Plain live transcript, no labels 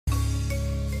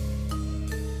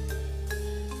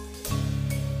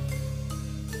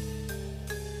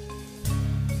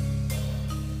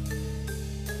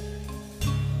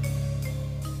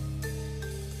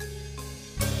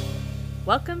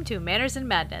Welcome to Manners and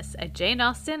Madness, a Jane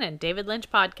Austen and David Lynch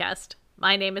podcast.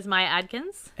 My name is Maya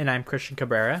Adkins. And I'm Christian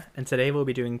Cabrera, and today we'll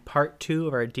be doing part 2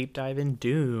 of our deep dive in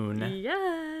Dune.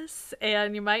 Yes,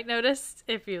 and you might notice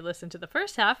if you listen to the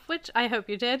first half, which I hope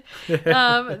you did,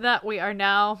 that we are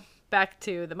now back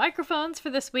to the microphones for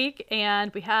this week,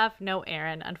 and we have no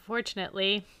Aaron,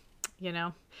 unfortunately. You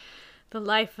know, the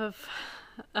life of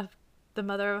the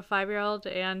mother of a 5-year-old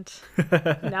and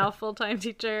now full-time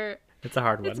teacher. It's a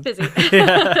hard one. It's busy.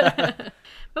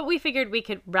 But we figured we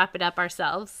could wrap it up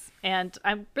ourselves. And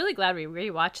I'm really glad we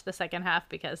rewatched the second half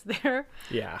because the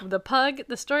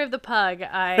story of the pug,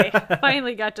 I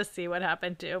finally got to see what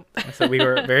happened to. So we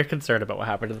were very concerned about what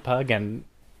happened to the pug, and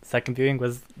second viewing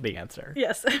was the answer.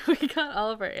 Yes, we got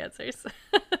all of our answers.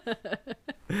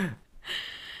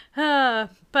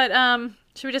 But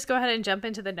should we just go ahead and jump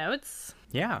into the notes?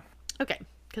 Yeah. Okay,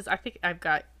 because I think I've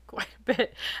got quite a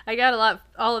bit. I got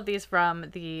all of these from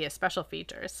the special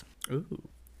features. Ooh.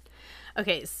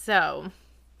 Okay, so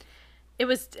it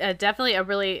was definitely a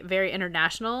really very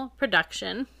international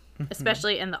production,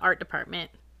 especially in the art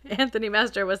department. Anthony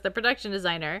Mestre was the production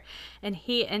designer, and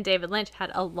he and David Lynch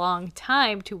had a long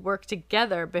time to work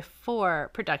together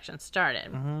before production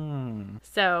started.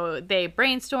 So they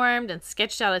brainstormed and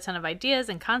sketched out a ton of ideas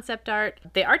and concept art.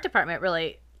 The art department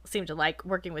really seemed to like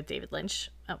working with David Lynch,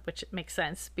 which makes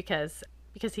sense because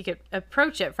he could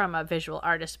approach it from a visual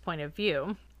artist point of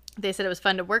view. They said it was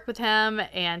fun to work with him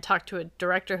and talk to a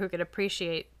director who could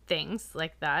appreciate things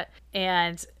like that.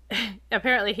 And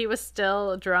apparently he was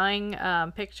still drawing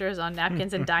pictures on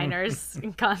napkins and diners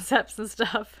and concepts and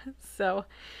stuff.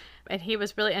 And he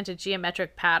was really into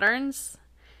geometric patterns,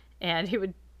 and he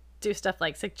would do stuff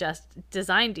like suggest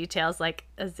design details like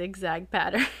a zigzag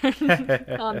pattern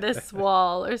on this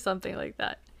wall or something like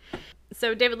that.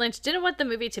 So David Lynch didn't want the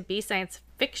movie to be science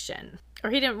fiction, or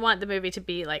he didn't want the movie to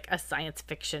be like a science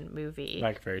fiction movie.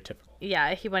 Like very typical.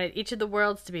 Yeah, he wanted each of the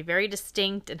worlds to be very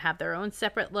distinct and have their own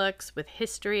separate looks with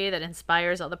history that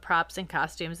inspires all the props and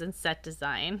costumes and set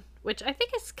design, which I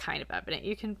think is kind of evident.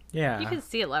 You can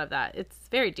see a lot of that. It's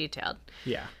very detailed.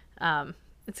 Yeah.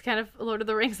 It's kind of Lord of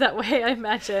the Rings that way, I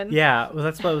imagine. Yeah, well,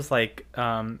 that's what it was like.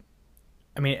 I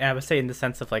mean, I would say in the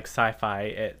sense of like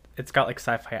sci-fi, it's got like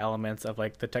sci-fi elements of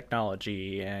like the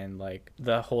technology and like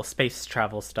the whole space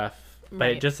travel stuff, but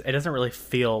right. it doesn't really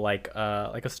feel like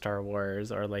a Star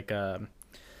Wars or like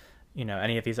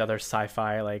any of these other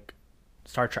sci-fi like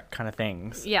Star Trek kind of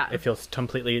things. Yeah, it feels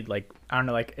completely like, I don't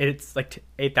know, like it's like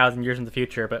 8,000 years in the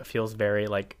future, but it feels very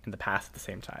like in the past at the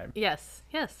same time. Yes.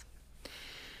 I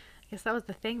guess that was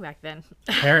the thing back then.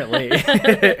 Apparently.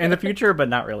 In the future, but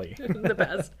not really. The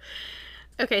best.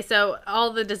 Okay, so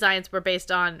all the designs were based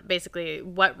on basically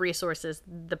what resources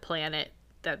the planet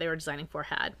that they were designing for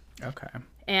had. Okay.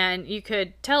 And you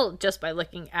could tell just by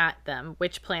looking at them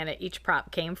which planet each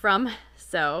prop came from.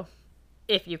 So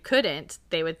if you couldn't,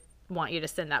 they would want you to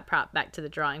send that prop back to the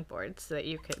drawing board so that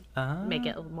you could make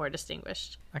it more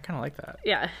distinguished. I kind of like that.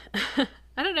 Yeah.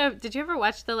 I don't know. Did you ever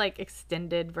watch the like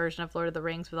extended version of Lord of the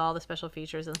Rings with all the special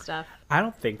features and stuff? I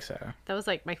don't think so. That was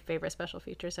like my favorite special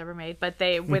features ever made. But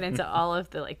they went into all of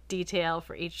the like detail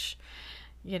for each,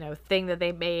 thing that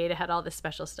they made. It had all this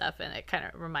special stuff, and it kind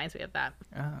of reminds me of that.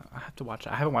 I have to watch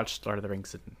it. I haven't watched Lord of the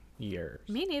Rings in years.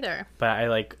 Me neither. But I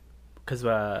like, because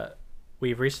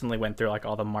we recently went through like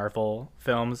all the Marvel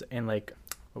films in like,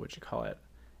 what would you call it?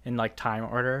 In like time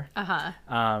order.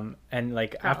 And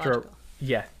like after,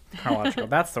 yeah. Chronological,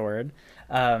 that's the word.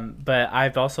 But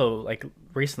I've also like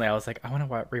recently I was like, I want to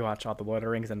rewatch all the Lord of the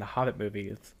Rings and the Hobbit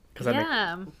movies because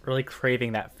I'm like, really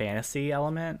craving that fantasy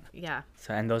element. Yeah.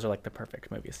 So, and those are like the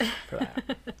perfect movies for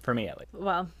that, for me at least.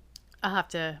 Well, we'll have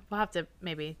to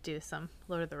maybe do some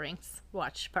Lord of the Rings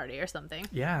watch party or something.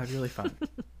 Yeah, it'd be really fun.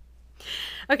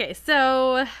 Okay,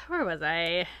 so where was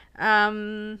I?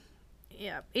 The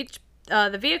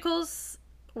vehicles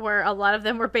a lot of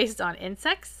them were based on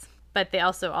insects. But they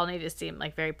also all needed to seem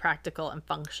like very practical and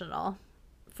functional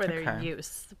for their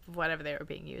use, whatever they were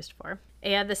being used for.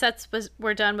 And the sets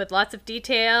were done with lots of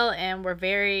detail and were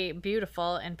very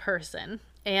beautiful in person.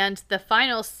 And the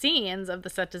final scenes of the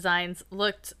set designs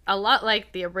looked a lot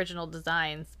like the original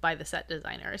designs by the set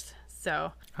designers.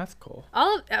 So that's cool.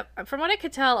 From what I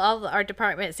could tell, all of the art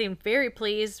department seemed very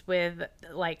pleased with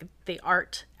like the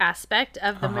art aspect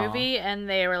of the movie, and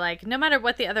they were like, no matter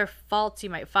what the other faults you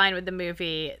might find with the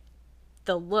movie,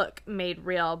 the look made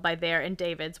real by their and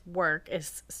David's work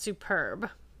is superb.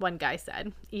 One guy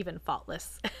said, even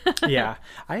faultless. Yeah,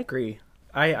 I agree.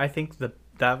 I think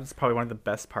that was probably one of the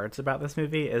best parts about this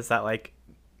movie is that like,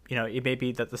 it may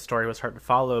be that the story was hard to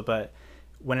follow, but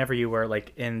whenever you were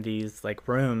like in these like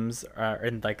rooms or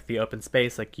in like the open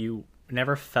space, like you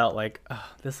never felt like, oh,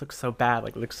 this looks so bad.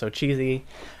 Like, it looks so cheesy.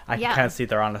 I can kind of see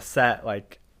they're on a set.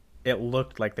 Like, it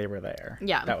looked like they were there.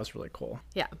 Yeah. That was really cool.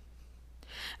 Yeah.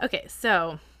 Okay,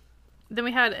 so then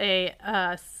we had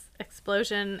a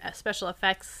explosion special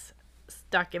effects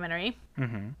documentary.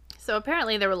 Mm-hmm. So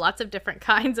apparently there were lots of different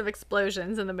kinds of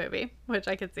explosions in the movie, which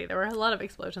I could see. There were a lot of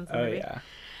explosions in the movie. Yeah.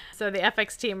 So the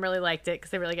FX team really liked it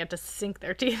because they really got to sink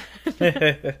their teeth.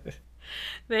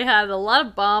 They had a lot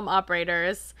of bomb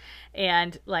operators,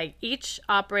 and like each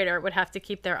operator would have to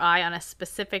keep their eye on a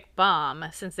specific bomb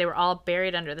since they were all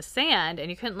buried under the sand, and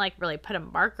you couldn't like really put a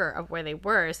marker of where they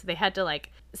were. So they had to like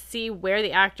see where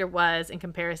the actor was in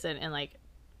comparison and like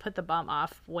put the bomb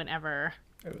off whenever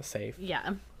it was safe.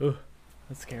 Yeah. Ooh,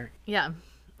 that's scary. Yeah.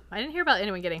 I didn't hear about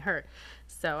anyone getting hurt,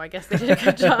 so I guess they did a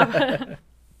good job.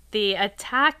 The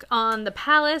attack on the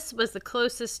palace was the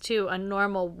closest to a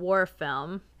normal war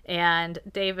film, and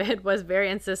David was very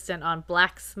insistent on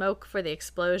black smoke for the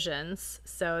explosions,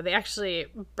 so they actually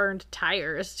burned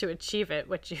tires to achieve it,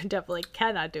 which you definitely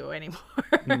cannot do anymore.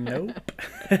 Nope.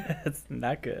 It's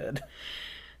not good.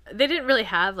 They didn't really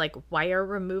have like wire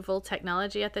removal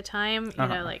technology at the time, you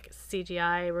know, like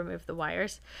CGI remove the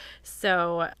wires.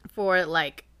 So for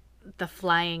like the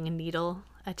flying needle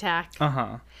attack,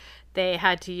 they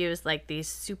had to use like these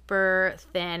super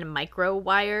thin micro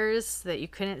wires so that you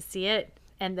couldn't see it.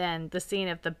 And then the scene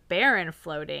of the Baron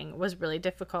floating was really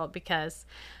difficult because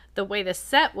the way the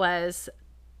set was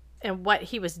and what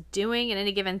he was doing in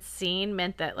any given scene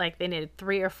meant that like they needed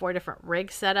 3 or 4 different rig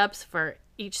setups for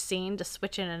each scene to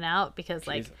switch in and out because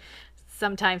like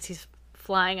sometimes he's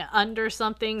flying under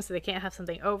something so they can't have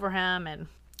something over him, and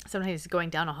sometimes he's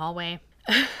going down a hallway.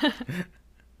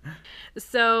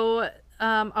 So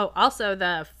also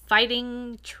the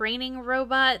fighting training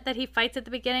robot that he fights at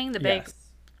the beginning, the big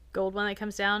gold one that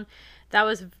comes down, that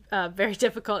was very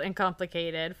difficult and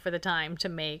complicated for the time to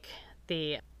make.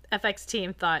 The FX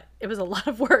team thought it was a lot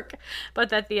of work, but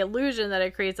that the illusion that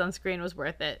it creates on screen was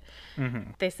worth it.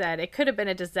 Mm-hmm. They said it could have been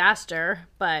a disaster,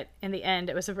 but in the end,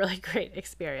 it was a really great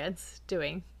experience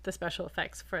doing the special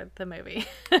effects for the movie.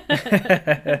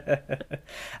 I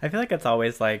feel like it's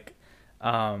always like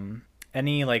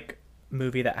any like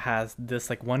movie that has this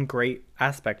like one great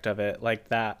aspect of it, like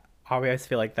that. I always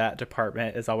feel like that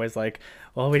department is always like,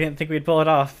 well, we didn't think we'd pull it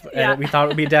off, and we thought it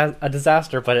would be a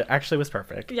disaster, but it actually was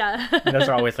perfect. Yeah. And those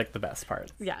are always like the best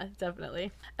parts. Yeah,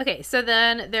 definitely. Okay, so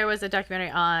then there was a documentary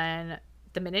on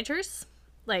the miniatures,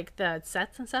 like the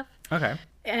sets and stuff. Okay.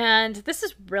 And this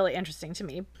is really interesting to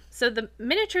me. So the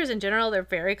miniatures in general, they're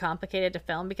very complicated to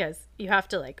film because you have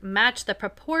to like match the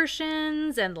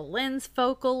proportions and the lens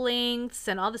focal lengths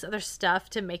and all this other stuff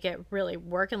to make it really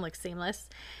work and look seamless.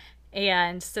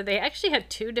 And so they actually had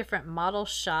 2 different model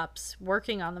shops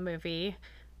working on the movie.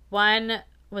 One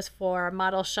was for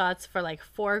model shots for like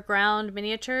foreground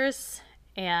miniatures,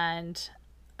 and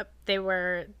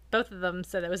both of them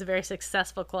said it was a very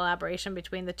successful collaboration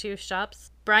between the 2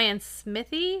 shops. Brian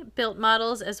Smithy built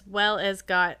models as well as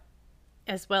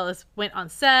went on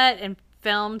set and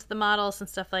filmed the models and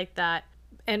stuff like that.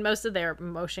 And most of their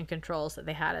motion controls that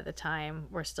they had at the time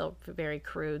were still very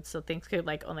crude, so things could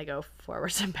like only go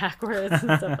forwards and backwards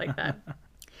and stuff like that.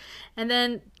 And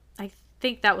then I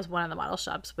think that was one of the model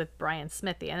shops with Brian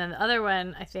Smithy. And then the other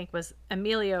one I think was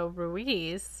Emilio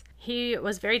Ruiz. He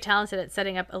was very talented at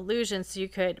setting up illusions so you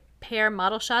could pair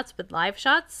model shots with live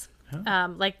shots.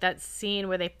 Like that scene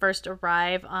where they first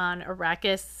arrive on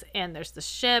Arrakis and there's the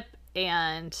ship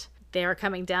and they're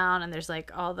coming down and there's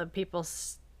like all the people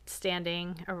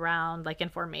standing around like in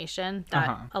formation.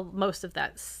 That most of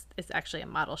that is actually a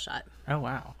model shot. Oh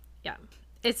wow. Yeah,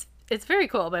 it's very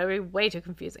cool, but it would be way too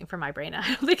confusing for my brain. I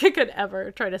don't think I could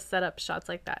ever try to set up shots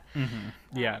like that.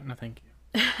 Yeah, no thank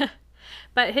you.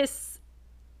 But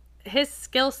his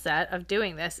skill set of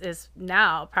doing this is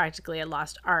now practically a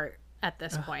lost art at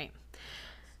this point.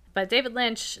 But David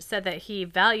Lynch said that he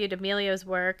valued Emilio's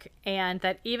work and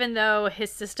that even though his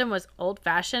system was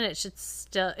old-fashioned,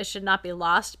 it should not be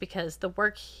lost because the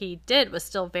work he did was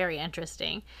still very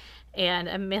interesting. And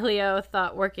Emilio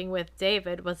thought working with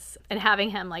David and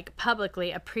having him like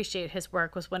publicly appreciate his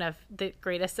work was one of the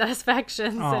greatest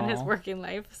satisfactions in his working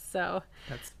life. So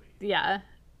that's sweet. Yeah.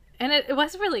 And it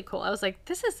was really cool. I was like,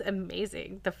 this is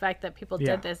amazing. The fact that people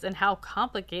did this and how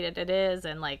complicated it is.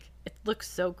 And like, it looks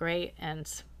so great. And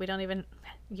we don't even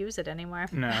use it anymore.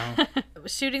 No.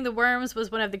 Shooting the worms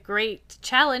was one of the great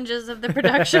challenges of the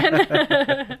production.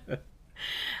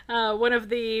 One of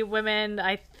the women,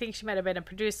 I think she might have been a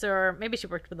producer, or maybe she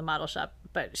worked with the model shop,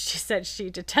 but she said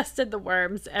she detested the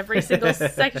worms, every single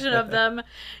section of them.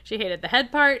 She hated the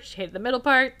head part, she hated the middle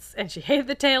parts, and she hated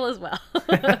the tail as well.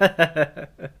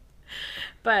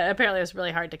 But apparently it was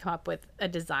really hard to come up with a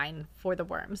design for the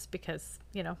worms because,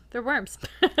 they're worms.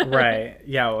 Right.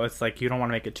 Yeah, well, it's like you don't want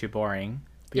to make it too boring.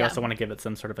 But you also want to give it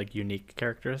some sort of like unique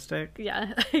characteristic.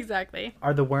 Yeah, exactly.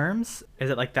 Are the worms, is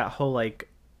it like that whole like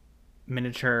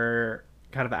miniature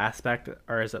kind of aspect,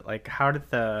 or is it like how did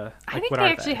the I think they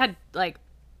actually had like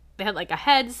a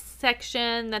head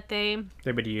section that they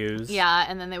would use. Yeah,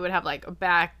 and then they would have like a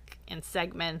back and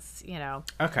segments,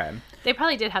 Okay. They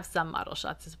probably did have some model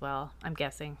shots as well, I'm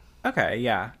guessing. Okay,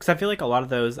 yeah. Because I feel like a lot of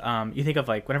those, you think of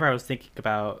like, whenever I was thinking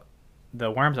about the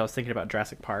worms, I was thinking about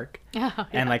Jurassic Park. Oh, yeah.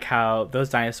 And like how those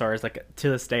dinosaurs, like to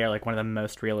this day, are like one of the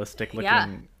most realistic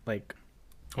looking, like,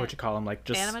 what would you call them? Like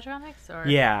just animatronics, or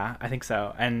yeah, I think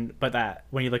so. But that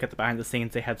when you look at the behind the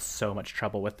scenes, they had so much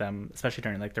trouble with them, especially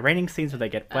during like the raining scenes where they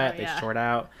get wet, they short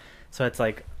out. So it's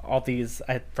like all these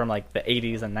from like the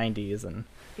 80s and 90s, and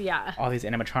all these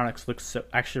animatronics look so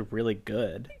actually really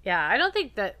good. Yeah, I don't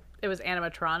think that it was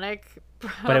animatronic,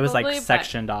 probably, but it was like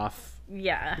sectioned off.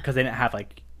 Yeah, because they didn't have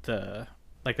like the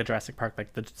Jurassic Park,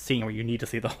 like the scene where you need to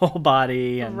see the whole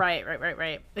body. And,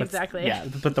 right. Exactly. Yeah,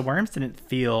 but the worms didn't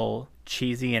feel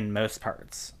cheesy in most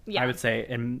parts. Yeah. I would say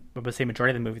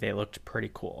majority of the movie, they looked pretty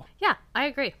cool. Yeah, I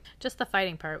agree. Just the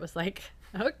fighting part was like,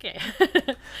 okay.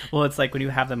 Well, it's like when you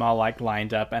have them all like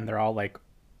lined up and they're all like,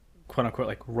 quote unquote,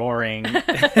 like roaring,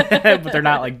 but they're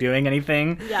not like doing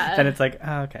anything. Yeah. Then it's like,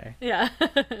 oh, okay. Yeah.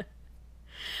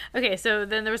 Okay, so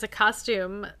then there was a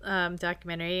costume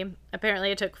documentary.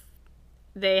 Apparently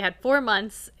they had 4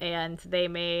 months and they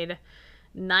made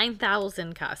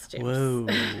 9,000 costumes. Whoa.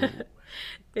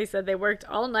 They said they worked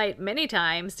all night many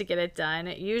times to get it done.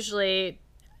 Usually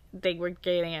they were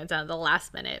getting it done at the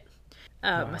last minute.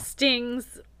 Wow.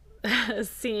 Sting's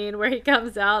scene where he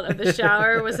comes out of the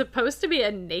shower was supposed to be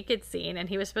a naked scene, and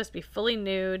he was supposed to be fully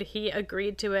nude. He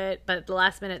agreed to it, but at the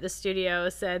last minute the studio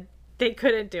said they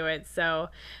couldn't do it. So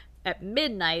at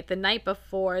midnight, the night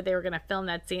before they were going to film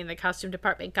that scene, the costume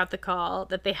department got the call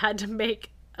that they had to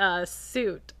make a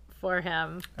suit for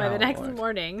him by the next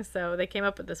morning. So they came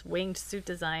up with this winged suit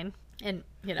design and,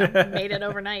 made it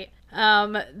overnight.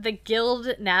 The guild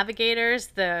navigators,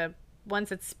 the ones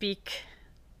that speak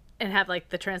and have like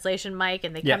the translation mic,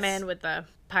 and they come in with the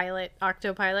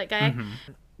octopilot guy.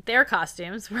 Mm-hmm. Their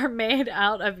costumes were made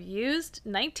out of used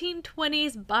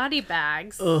 1920s body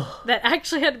bags that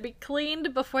actually had to be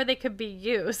cleaned before they could be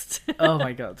used. Oh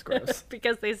my god, it's gross.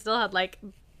 Because they still had like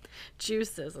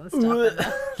juices and stuff in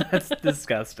them. That's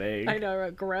disgusting. I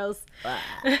know, gross.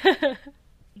 And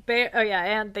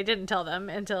they didn't tell them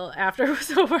until after it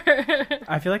was over.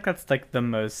 I feel like that's like the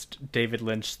most David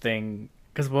Lynch thing.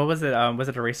 Because what was it? Was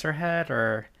it Eraserhead,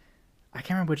 or I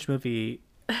can't remember which movie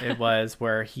it was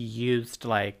where he used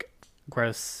like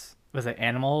gross, was it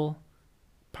animal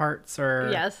parts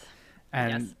or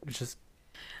and just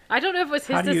I don't know if it was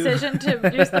his decision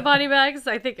to use the body bags.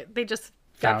 I think they just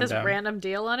got this random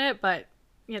deal on it, but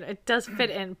it does fit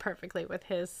in perfectly with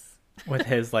his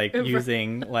like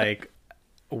using like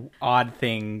odd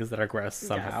things that are gross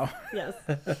somehow. Yes.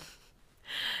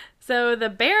 So the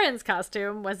Baron's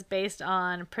costume was based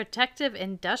on protective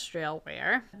industrial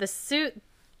wear. The suit,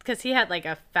 because he had like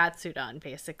a fat suit on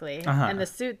basically, and the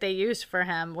suit they used for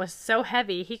him was so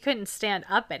heavy he couldn't stand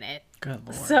up in it. Good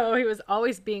Lord. So he was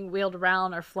always being wheeled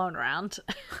around or flown around.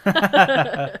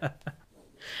 The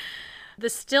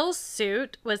still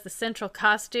suit was the central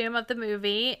costume of the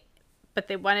movie, but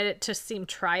they wanted it to seem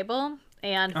tribal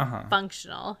and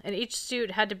functional, and each suit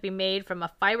had to be made from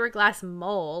a fiberglass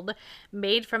mold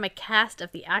made from a cast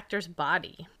of the actor's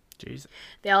body. Jeez.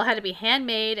 They all had to be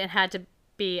handmade and had to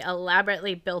be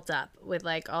elaborately built up with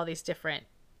like all these different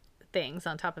things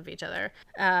on top of each other.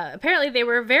 Apparently they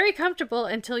were very comfortable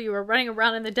until you were running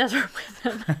around in the desert with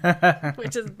them,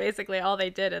 which is basically all they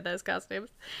did in those costumes.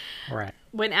 Right.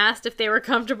 When asked if they were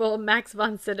comfortable, Max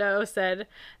von Sydow said,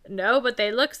 "No, but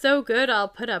they look so good, I'll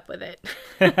put up with it."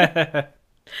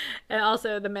 And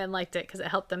also the men liked it because it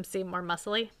helped them seem more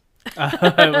muscly.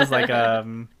 It was like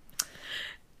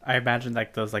I imagine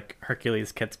like those like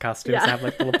Hercules kids costumes have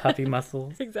like little puffy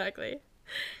muscles. Exactly.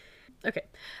 Okay.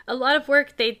 A lot of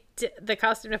work the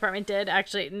costume department did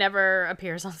actually never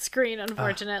appears on screen,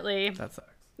 unfortunately. That sucks.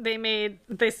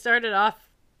 They started off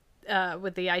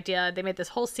with the idea, they made this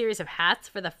whole series of hats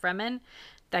for the Fremen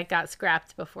that got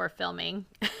scrapped before filming.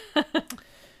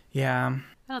 Yeah.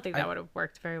 I don't think that would have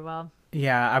worked very well.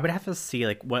 Yeah, I would have to see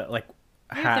like what like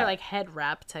maybe if they're like head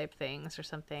wrap type things or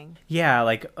something. Yeah,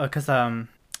 like because I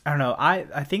don't know.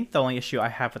 I think the only issue I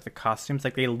have with the costumes,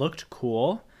 like they looked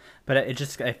cool, but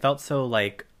it felt so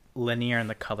like linear in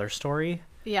the color story.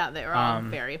 Yeah, they were all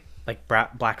very like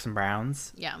blacks and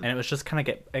browns. Yeah, and it was just kind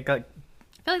of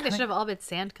I feel like they should have all been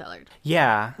sand colored.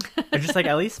 Yeah. They're just like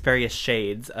at least various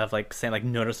shades of like saying like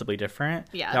noticeably different.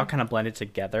 Yeah. They all kind of blended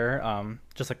together.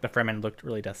 Just like the Fremen looked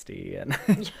really dusty and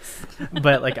Yes.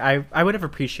 but like I would have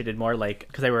appreciated more like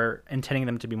because they were intending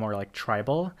them to be more like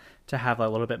tribal, to have a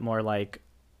little bit more like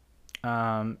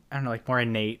I don't know, like more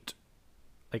innate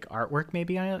like artwork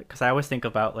maybe on it, because I always think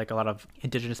about like a lot of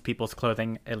indigenous people's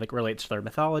clothing, it like relates to their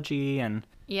mythology, and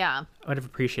Yeah. I would have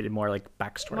appreciated more like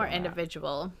backstory, More on that.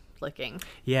 individual looking.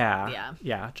 Yeah,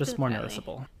 just more Definitely.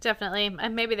 noticeable. Definitely.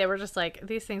 And maybe they were just like,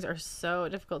 these things are so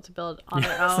difficult to build on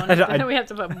their Yes, own. I- And we have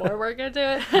to put more work into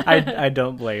it. I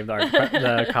don't blame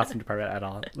the costume department at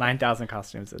all. 9,000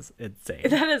 costumes is insane.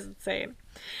 That is insane.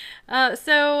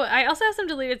 So I also have some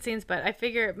deleted scenes, but I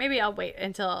figure maybe I'll wait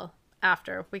until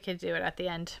after. We could do it at the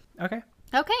end. Okay.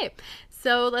 Okay.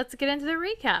 So let's get into the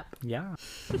recap. Yeah.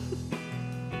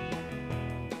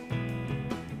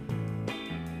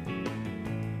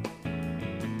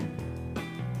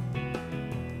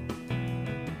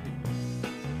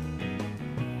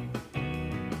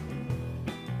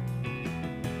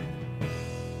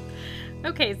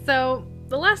 Okay, so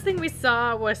the last thing we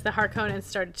saw was the Harkonnens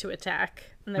started to attack,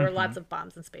 and there were lots of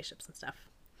bombs and spaceships and stuff.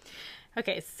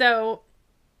 Okay, so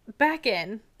back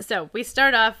in. So we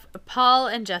start off, Paul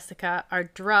and Jessica are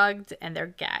drugged and they're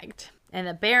gagged. And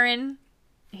the Baron,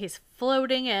 he's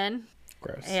floating in.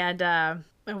 Gross. And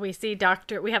we see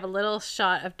we have a little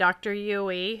shot of Dr.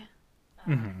 Yui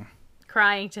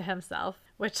crying to himself,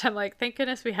 which I'm like, thank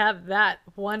goodness we have that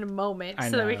one moment I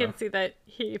so that we know. can see that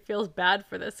he feels bad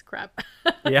for this crap.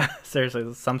 Yeah,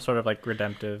 seriously, some sort of like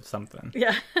redemptive something.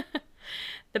 Yeah.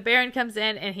 The Baron comes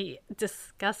in and he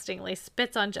disgustingly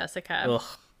spits on Jessica. Ugh.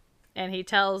 And he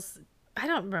tells, I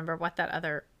don't remember what that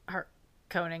other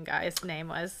Harkonnen guy's name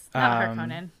was. Not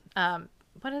Harkonnen.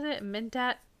 What is it?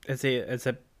 Mindat? Is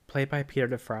it played by Peter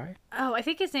DeFry? Oh, I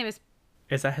think his name is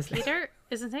Is that his name? Peter.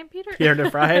 Is his name Peter? Peter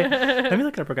DeFry? Let me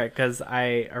look it up real quick, because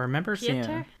I remember seeing,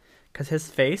 Pieter? because his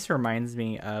face reminds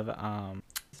me of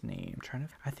his name.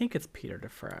 I think it's Peter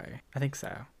DeFry. I think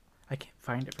so. I can't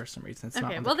find it for some reason. It's not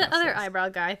Okay, on well, the cast other list. eyebrow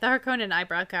guy, the Harkonnen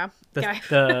eyebrow guy.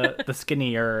 the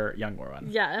skinnier younger one.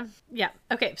 Yeah.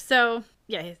 Okay, so,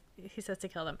 yeah, he says to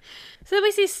kill them. So then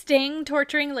we see Sting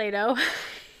torturing Leto.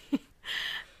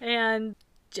 And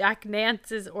Jack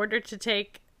Nance is ordered to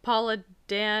take Paula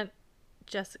Dan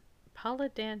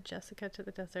Jessica to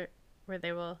the desert where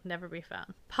they will never be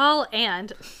found. Paul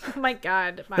and, oh my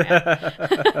God,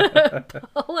 Maya.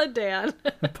 Paula Dan.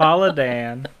 Paula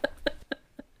Dan.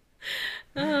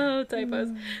 Oh, typos.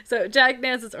 So Jack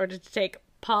Nance is ordered to take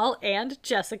Paul and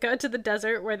Jessica to the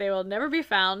desert where they will never be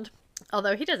found.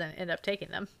 Although he doesn't end up taking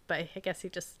them, but I guess he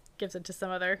just gives it to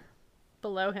some other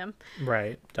below him.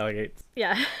 Right, delegates.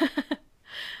 Yeah.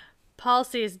 Paul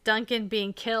sees Duncan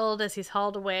being killed as he's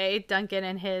hauled away. Duncan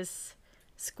in his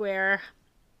square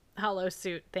hollow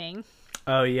suit thing.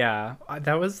 Oh yeah,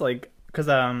 that was like, because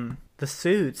the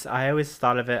suits, I always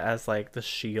thought of it as like the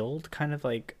shield, kind of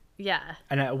like. Yeah.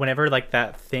 And whenever like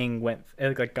that thing went,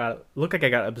 it like looked like I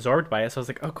got absorbed by it. So I was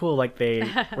like, oh cool, like they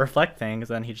reflect things.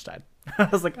 And then he just died. I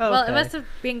was like, oh. Well, okay. it must have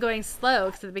been going slow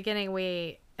because at the beginning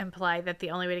we implied that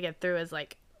the only way to get through is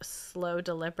like slow,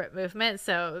 deliberate movement.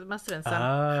 So it must have been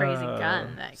some crazy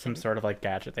gun that some sort of like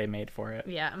gadget they made for it.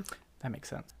 Yeah. That makes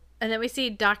sense. And then we see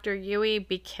Dr. Yui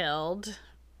be killed,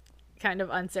 kind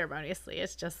of unceremoniously.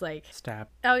 It's just like, Stab.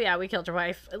 oh yeah, we killed your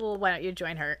wife. Well, why don't you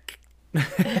join her?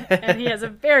 And he has a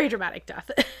very dramatic death.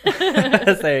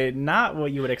 Say not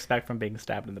what you would expect from being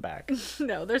stabbed in the back.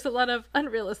 No, there's a lot of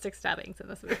unrealistic stabbings in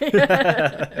this movie.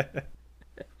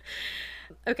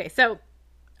 Okay, so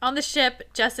on the ship,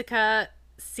 Jessica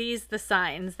sees the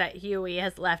signs that Huey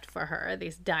has left for her,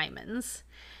 these diamonds.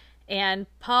 And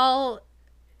Paul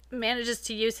manages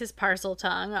to use his parcel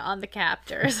tongue on the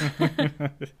captors.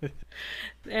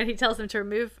 And he tells him to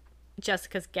remove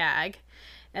Jessica's gag.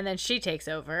 And then she takes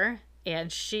over.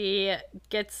 And she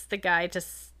gets the guy to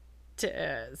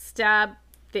stab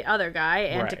the other guy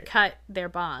and to Right. cut their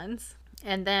bonds.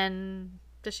 And then,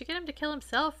 does she get him to kill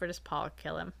himself or does Paul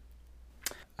kill him?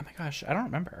 Oh my gosh, I don't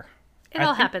remember. It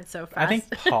all happens so fast. I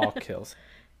think Paul kills.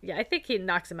 Yeah, I think he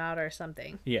knocks him out or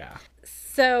something. Yeah.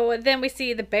 So then we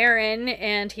see the Baron,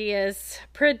 and he is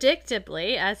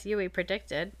predictably, as Yui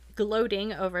predicted,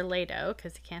 gloating over Leto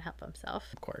because he can't help himself.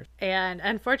 Of course. And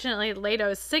unfortunately,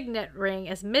 Leto's signet ring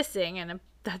is missing, and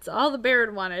that's all the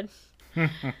Baron wanted.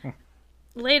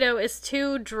 Leto is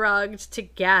too drugged to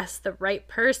gas the right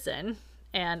person.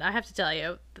 And I have to tell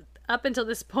you, up until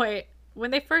this point,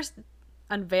 when they first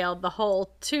unveiled the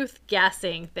whole tooth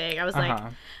gassing thing, I was like,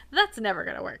 that's never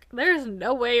going to work. There's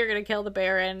no way you're going to kill the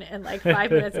Baron in like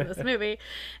 5 minutes in this movie.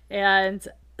 And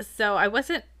So I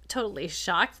wasn't totally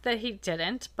shocked that he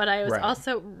didn't, but I was Right.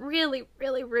 also really,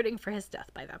 really rooting for his death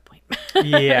by that point.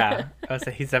 Yeah. I would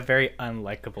say he's a very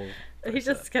unlikable person. He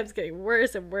just kept getting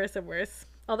worse and worse and worse.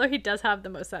 Although he does have the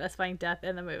most satisfying death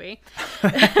in the movie.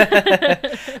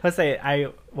 Let's say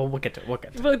we'll get to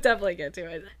it. We'll definitely get to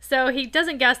it. So he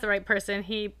doesn't gas the right person.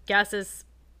 He gasses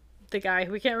the guy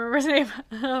who we can't remember his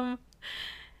name.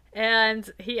 And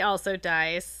he also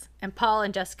dies. And Paul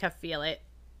and Jessica feel it.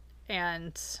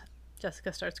 And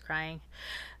Jessica starts crying.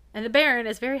 And the Baron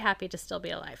is very happy to still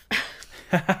be alive.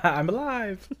 I'm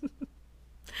alive.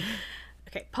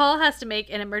 Okay, Paul has to make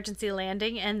an emergency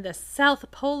landing in the South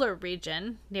Polar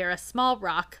region near a small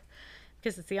rock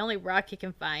because it's the only rock he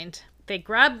can find. They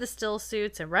grab the still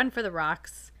suits and run for the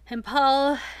rocks. And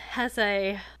Paul has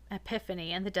a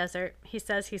epiphany in the desert. He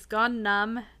says he's gone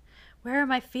numb. Where are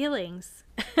my feelings?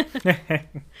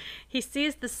 He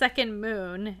sees the second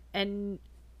moon and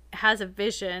has a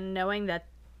vision knowing that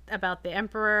about the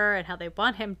Emperor and how they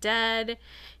want him dead.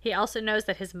 He also knows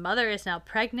that his mother is now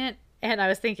pregnant. And I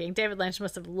was thinking, David Lynch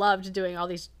must have loved doing all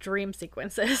these dream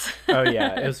sequences. Oh,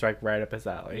 yeah. It was like right up his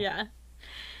alley. Yeah.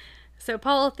 So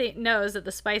Paul knows that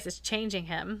the spice is changing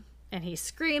him. And he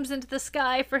screams into the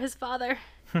sky for his father.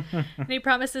 And he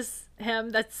promises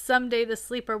him that someday the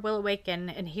sleeper will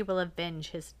awaken and he will avenge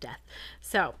his death.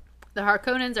 So the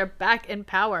Harkonnens are back in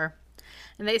power.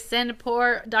 And they send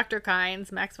poor Dr.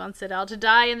 Kynes, Max von Sydow, to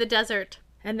die in the desert.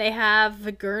 And they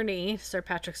have Gurney, Sir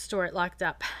Patrick Stewart, locked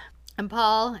up. And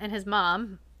Paul and his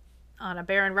mom, on a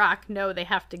barren rock, know they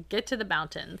have to get to the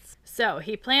mountains. So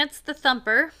he plants the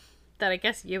thumper that I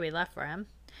guess Yui left for him.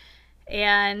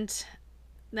 And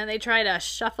then they try to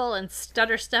shuffle and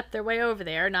stutter step their way over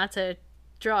there, not to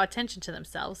draw attention to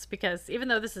themselves. Because even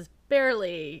though this is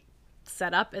barely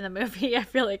set up in the movie, I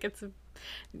feel like it's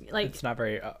not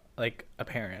very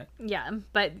apparent. Yeah,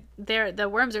 but the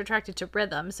worms are attracted to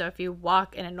rhythm. So if you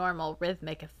walk in a normal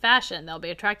rhythmic fashion, they'll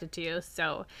be attracted to you.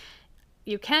 So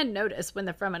you can notice when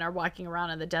the Fremen are walking around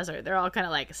in the desert, they're all kind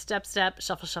of like step, step,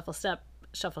 shuffle, shuffle, step,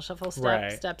 shuffle, shuffle, step,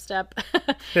 right. Step, step.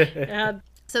 And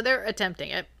so they're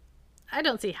attempting it. I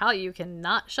don't see how you can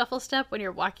not shuffle step when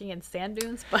you're walking in sand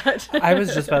dunes, but I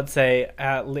was just about to say,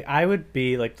 I would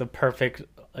be like the perfect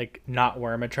not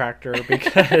worm attractor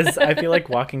because I feel like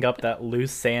walking up that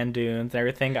loose sand dunes and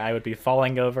everything, I would be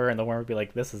falling over and the worm would be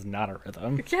like, this is not a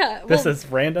rhythm. Yeah. Well, this is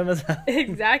random as hell.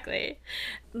 Exactly.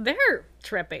 They're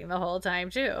tripping the whole time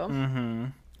too. Mm-hmm.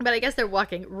 But I guess they're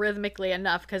walking rhythmically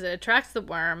enough because it attracts the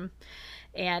worm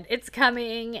and it's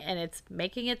coming and it's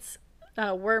making its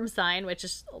worm sign, which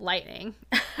is lightning.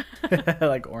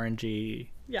 Like orangey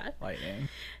lightning.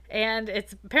 And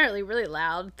it's apparently really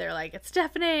loud. They're like, it's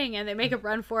deafening, and they make a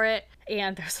run for it.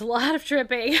 And there's a lot of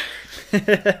tripping.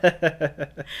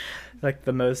 Like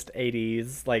the most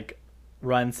 80s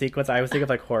run sequence. I always think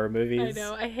of horror movies. I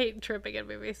know. I hate tripping in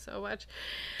movies so much.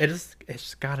 It's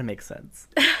just gotta make sense.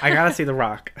 I gotta see The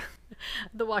Rock.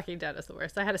 The Walking Dead is the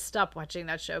worst. I had to stop watching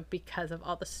that show because of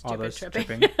all the stupid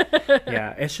tripping.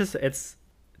 Yeah, it's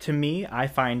to me, I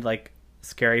find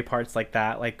scary parts like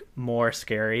that more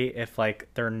scary if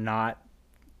they're not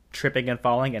tripping and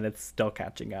falling and it's still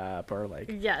catching up, or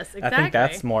yes, exactly. I think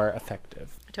that's more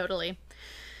effective. Totally.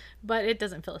 But it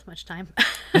doesn't fill as much time.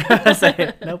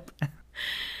 Nope.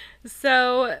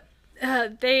 So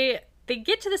they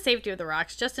get to the safety of the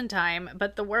rocks just in time,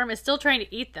 but the worm is still trying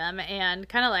to eat them, and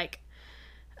kind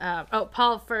of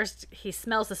Paul first, he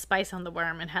smells the spice on the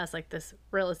worm and has this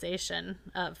realization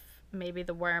of maybe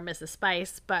the worm is the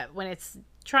spice, but when it's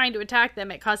trying to attack them,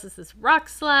 it causes this rock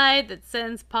slide that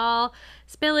sends Paul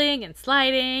spilling and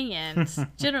sliding and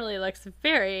generally looks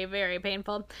very, very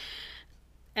painful.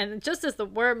 And just as the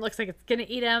worm looks like it's gonna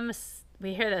eat him,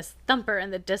 we hear this thumper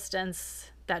in the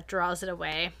distance that draws it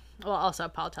away. Well, also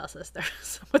Paul tells us there's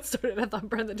someone started a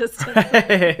thumper in the distance.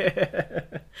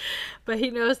 But he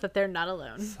knows that they're not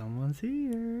alone. Someone's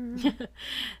here.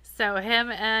 So him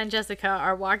and Jessica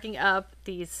are walking up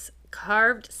these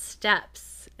carved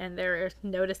steps, and they're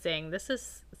noticing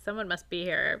someone must be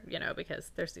here,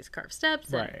 because there's these carved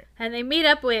steps. Right. And they meet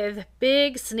up with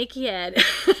Big Sneaky Ed.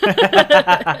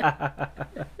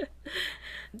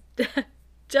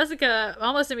 Jessica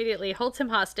almost immediately holds him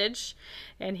hostage,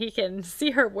 and he can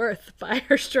see her worth by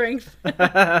her strength.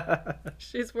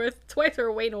 She's worth twice her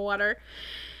weight in water.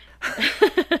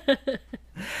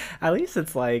 At least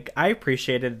it's I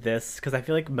appreciated this because I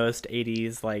feel most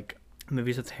 80s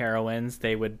movies with heroines,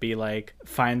 they would be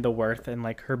find the worth in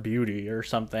her beauty or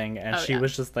something, and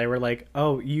was just, they were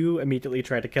oh, you immediately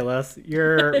tried to kill us,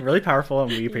 you're really powerful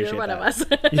and we appreciate You're one that.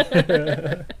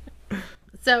 of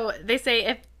us. So they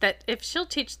say if she'll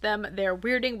teach them their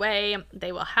weirding way,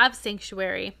 they will have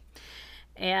sanctuary.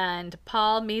 And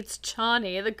Paul meets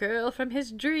Chani, the girl from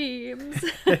his dreams.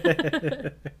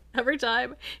 Every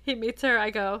time he meets her, I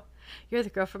go, "You're the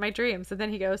girl from my dreams." And then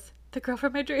he goes, "The girl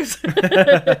from my dreams."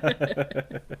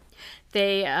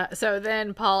 So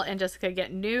then Paul and Jessica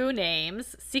get new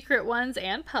names, secret ones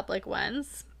and public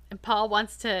ones. And Paul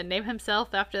wants to name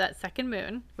himself after that second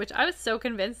moon, which I was so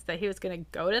convinced that he was going to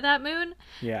go to that moon.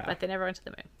 Yeah. But they never went to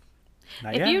the moon.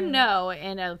 Not If yet. you know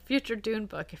in a future Dune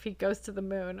book if he goes to the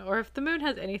moon, or if the moon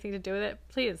has anything to do with it,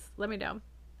 please let me know.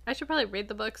 I should probably read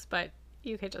the books, but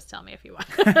you can just tell me if you want.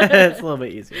 It's a little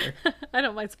bit easier. I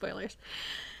don't mind spoilers.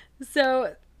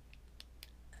 So,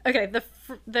 okay,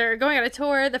 they're going on a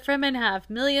tour. The Fremen have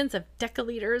millions of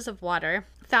decaliters of water,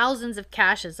 thousands of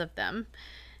caches of them,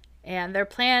 and their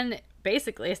plan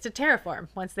basically is to terraform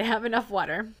once they have enough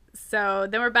water. So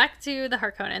then we're back to the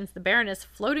Harkonnens. The Baron is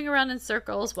floating around in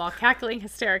circles while cackling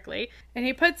hysterically, and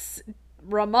he puts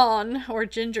Ramon, or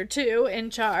Ginger 2, in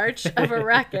charge of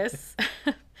Arrakis.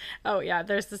 Oh yeah,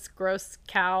 there's this gross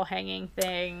cow hanging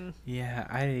thing. Yeah,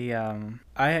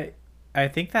 I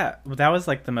think that was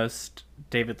like the most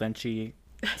David Lynchy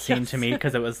scene Yes. to me,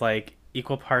 because it was like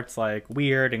equal parts like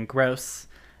weird and gross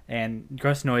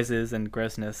noises and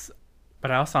grossness. But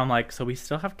I'm like, so we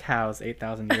still have cows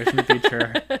 8,000 years in the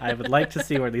future. I would like to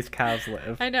see where these cows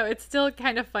live. I know, it's still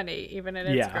kind of funny, even in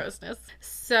its grossness.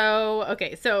 So,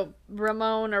 okay, so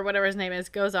Ramon, or whatever his name is,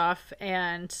 goes off,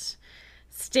 and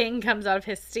Sting comes out of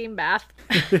his steam bath.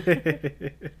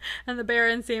 And the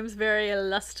Baron seems very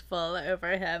lustful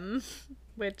over him,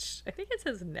 which I think it's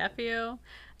his nephew.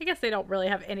 I guess they don't really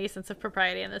have any sense of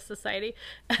propriety in this society.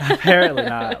 Apparently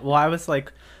not. Well, I was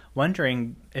like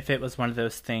wondering if it was one of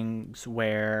those things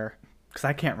where, because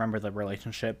I can't remember the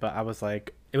relationship, but I was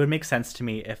like, it would make sense to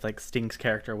me if like Sting's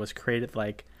character was created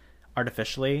like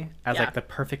artificially as like the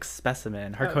perfect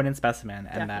specimen, Harkonnen specimen,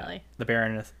 and definitely. that the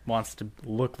Baron wants to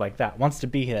look like that, wants to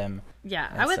be him. Yeah,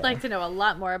 And I would so- like to know a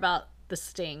lot more about the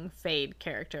Sting Fade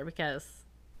character, because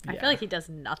I feel like he does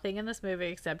nothing in this movie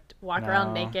except walk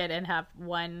around No. naked and have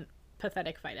one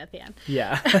pathetic fight at the end.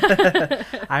 Yeah.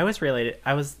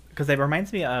 Because it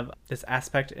reminds me of this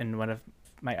aspect in one of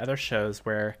my other shows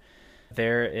where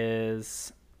there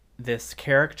is this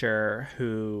character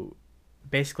who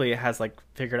basically has like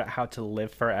figured out how to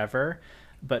live forever,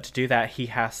 but to do that he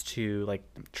has to like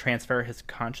transfer his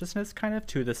consciousness kind of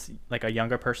to this like a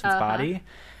younger person's body,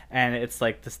 and it's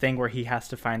like this thing where he has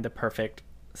to find the perfect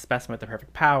specimen with the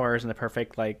perfect powers and the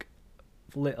perfect like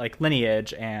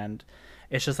lineage, and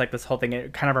it's just like this whole thing.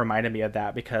 It kind of reminded me of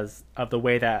that because of the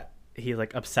way that he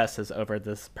like obsesses over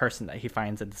this person that he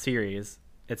finds in the series.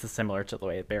 It's similar to the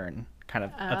way Baron kind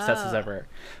of obsesses over it.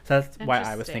 So that's why I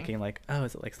was Interesting. thinking like, oh,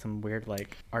 is it like some weird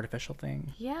like artificial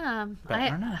thing? Yeah, But I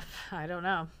don't know. I don't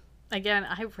know. Again,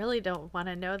 I really don't want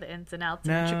to know the ins and outs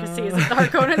No. and intricacies of the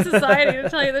Harkonnen society, to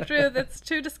tell you the truth. It's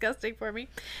too disgusting for me.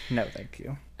 No, thank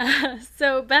you.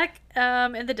 So back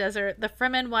in the desert, the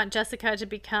Fremen want Jessica to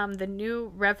become the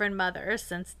new Reverend Mother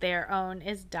since their own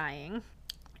is dying.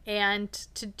 And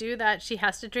to do that, she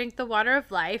has to drink the water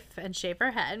of life and shave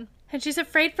her head. And she's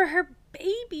afraid for her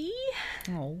baby.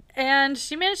 Oh. And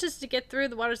she manages to get through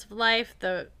the waters of life.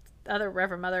 The other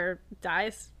Reverend Mother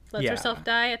dies, lets Yeah. herself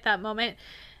die at that moment.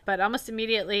 But almost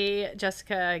immediately,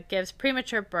 Jessica gives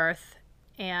premature birth,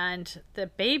 and the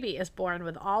baby is born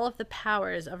with all of the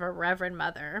powers of a Reverend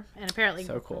Mother, and apparently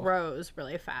So cool. grows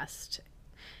really fast.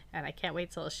 And I can't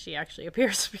wait till she actually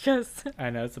appears, because I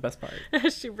know, it's the best part.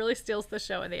 she really steals the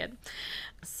show in the end.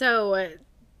 So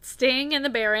Sting and the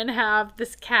Baron have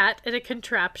this cat in a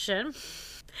contraption,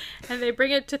 and they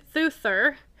bring it to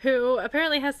Thuther, who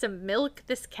apparently has to milk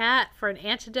this cat for an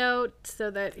antidote, so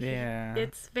that Yeah.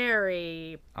 it's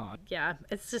very Odd. yeah,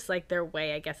 it's just like their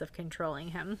way, I guess, of controlling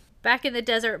him. Back in the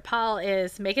desert, Paul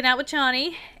is making out with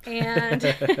Chani,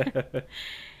 and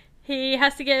he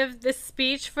has to give this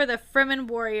speech for the Fremen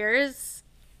warriors,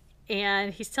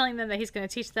 and he's telling them that he's going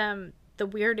to teach them the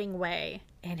weirding way,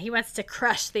 and he wants to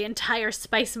crush the entire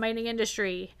spice mining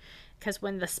industry, because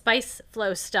when the spice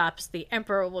flow stops, the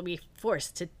Emperor will be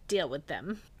forced to deal with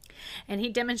them. And he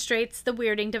demonstrates the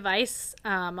weirding device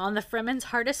on the Fremen's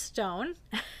hardest stone.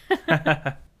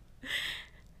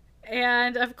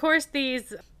 And of course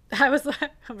I was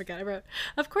like, oh my god, I wrote,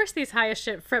 of course these highest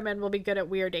ship Fremen will be good at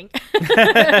weirding.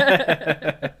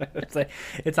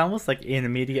 It's almost like an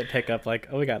immediate pickup, like,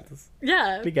 oh, we got this.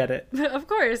 Yeah. We get it. Of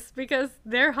course, because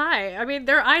they're high. I mean,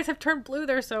 their eyes have turned blue.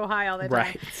 They're so high all the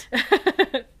time.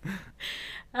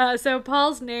 Right. So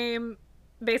Paul's name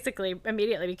basically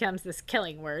immediately becomes this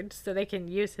killing word, so they can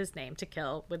use his name to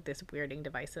kill with these weirding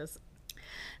devices.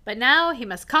 But now he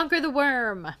must conquer the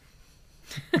worm.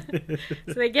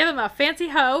 So they give him a fancy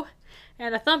hoe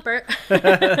and a thumper.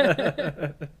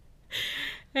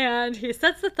 And he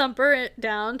sets the thumper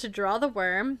down to draw the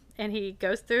worm, and he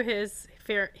goes through his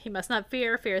fear. He must not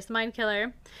fear. Fear is the mind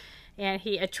killer. And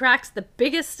he attracts the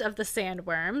biggest of the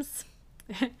sandworms.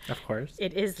 Of course.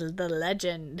 It is the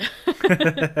legend.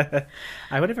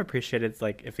 I would have appreciated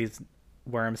like if these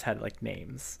worms had like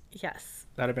names. Yes.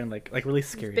 That would have been like really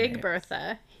scary Big names.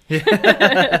 Bertha.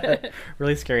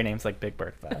 Really scary names like Big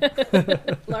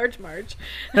Bertha. Large Marge.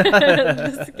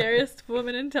 The scariest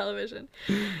woman in television.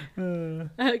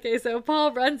 Okay, so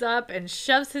Paul runs up and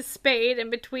shoves his spade in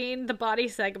between the body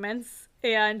segments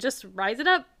and just rides it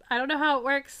up. I don't know how it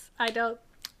works. I don't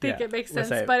think it makes sense,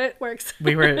 but it works.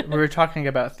 we were talking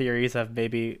about theories of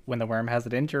maybe when the worm has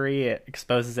an injury, it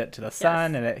exposes it to the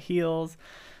sun and it heals,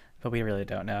 but we really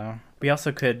don't know. We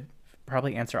also could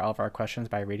probably answer all of our questions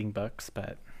by reading books,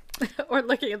 but or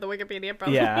looking at the Wikipedia,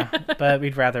 probably. Yeah, but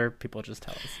we'd rather people just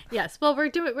tell us. Yes, well, we're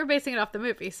basing it off the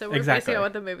movie, so we're basing it on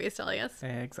what the movie is telling us.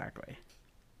 Exactly.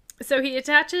 So he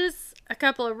attaches a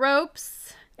couple of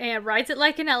ropes and rides it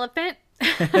like an elephant.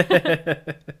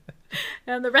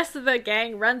 And the rest of the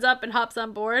gang runs up and hops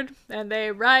on board, and they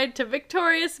ride to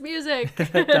victorious music.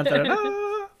 Dun, dun, dun,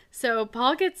 dun. So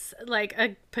Paul gets like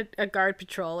a guard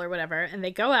patrol or whatever, and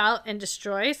they go out and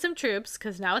destroy some troops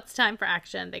because now it's time for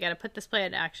action. They got to put this plan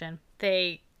into action.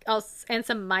 They also and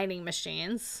some mining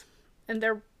machines, and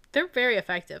they're very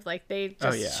effective. Like they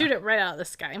just shoot it right out of the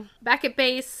sky. Back at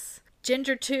base,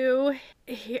 Ginger 2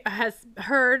 has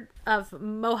heard of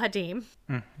Mohadim,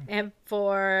 and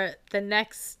for the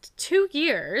next 2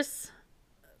 years,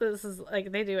 this is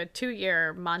like they do a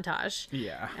 2-year montage.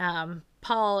 Yeah.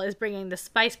 Paul is bringing the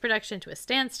spice production to a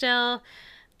standstill.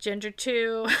 Ginger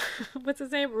 2, what's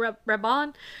his name?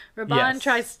 Raban? Raban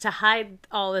tries to hide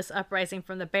all this uprising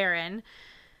from the Baron.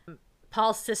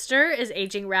 Paul's sister is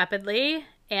aging rapidly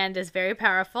and is very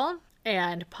powerful.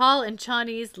 And Paul and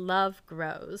Chani's love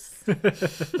grows.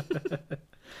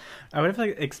 I would have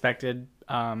expected,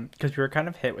 because we were kind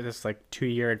of hit with this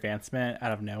 2-year advancement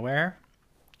out of nowhere.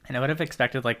 And I would have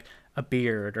expected a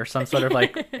beard or some sort of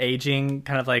aging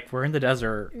kind of we're in the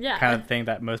desert kind of thing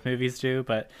that most movies do,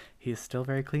 but he's still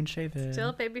very clean shaven.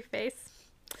 Still baby face.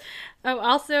 Oh,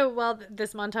 also while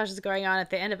this montage is going on, at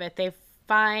the end of it, they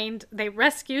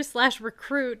rescue /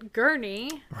 recruit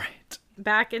Gurney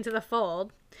back into the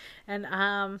fold.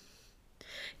 And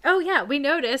we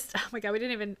noticed, oh my god, we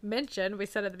didn't even mention, we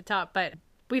said at the top, but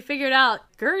we figured out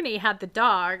Gurney had the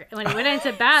dog, and when he went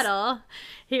into battle,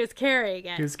 he was carrying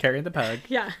it. He was carrying the pug.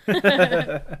 Yeah.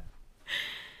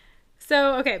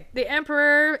 So, okay, the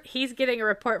Emperor, he's getting a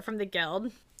report from the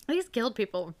guild. These guild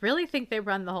people really think they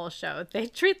run the whole show. They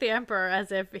treat the Emperor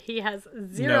as if he has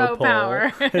zero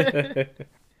power.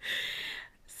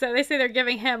 So they say they're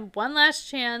giving him one last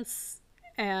chance,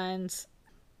 and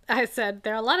I said,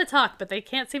 there are a lot of talk, but they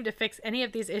can't seem to fix any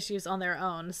of these issues on their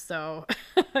own, so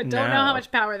I don't know how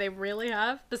much power they really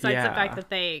have, besides the fact that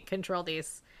they control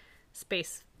these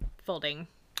space folding.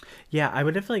 Yeah, I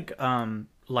would have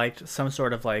liked some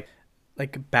sort of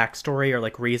backstory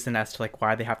or reason as to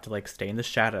why they have to stay in the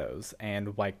shadows,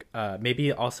 and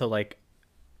maybe also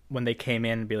when they came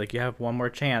in, be you have one more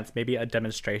chance, maybe a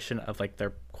demonstration of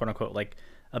their quote unquote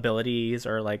abilities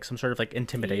or some sort of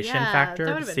intimidation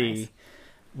factor to see nice.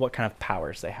 What kind of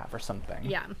powers they have or something.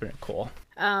 Yeah. Pretty cool.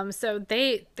 So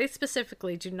they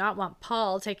specifically do not want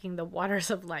Paul taking the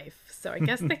waters of life. So I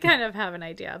guess they kind of have an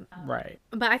idea. Right.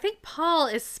 But I think Paul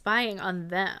is spying on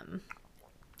them.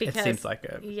 Because, it seems like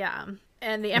it. Yeah.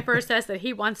 And the Emperor says that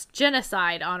he wants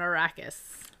genocide on Arrakis.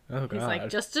 Oh, God.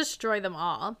 He's just destroy them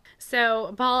all.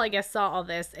 So Paul, I guess, saw all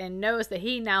this and knows that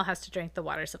he now has to drink the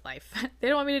waters of life. They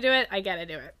don't want me to do it. I gotta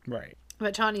do it. Right.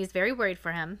 But Chani is very worried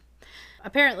for him.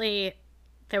 Apparently,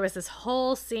 there was this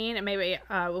whole scene, and maybe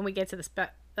when we get to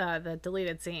the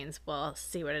deleted scenes, we'll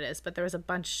see what it is. But there was a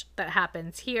bunch that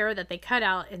happens here that they cut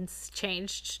out and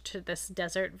changed to this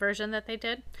desert version that they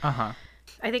did. Uh-huh.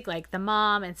 I think the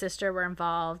mom and sister were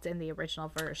involved in the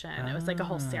original version. It was a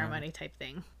whole ceremony type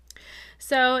thing.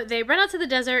 So they run out to the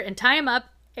desert and tie him up,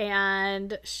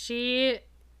 and she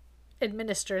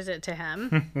administers it to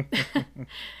him.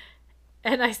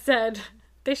 And I said,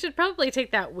 they should probably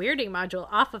take that weirding module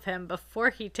off of him before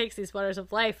he takes these waters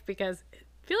of life, because I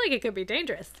feel like it could be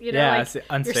dangerous. It's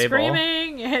unstable. You're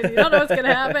screaming and you don't know what's going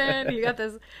to happen. You got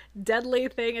this deadly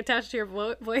thing attached to your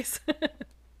voice.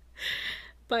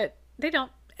 But they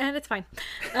don't, and it's fine.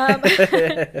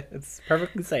 It's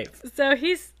perfectly safe. So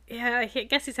I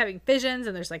guess he's having visions,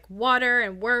 and there's water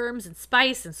and worms and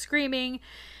spice and screaming.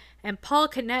 And Paul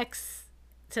connects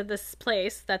to this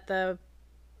place that the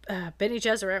Bene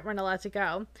Gesserit weren't allowed to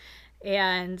go.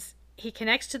 And he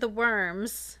connects to the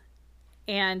worms,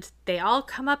 and they all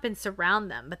come up and surround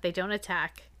them, but they don't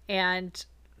attack. And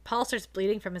Paul starts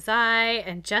bleeding from his eye,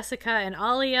 and Jessica and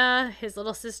Alia, his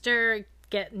little sister,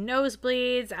 get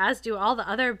nosebleeds, as do all the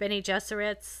other Bene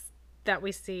Gesserits that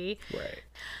we see. Right.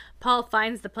 Paul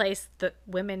finds the place that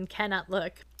women cannot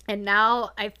look. And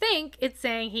now I think it's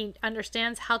saying he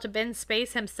understands how to bend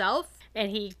space himself, and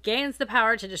he gains the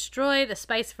power to destroy the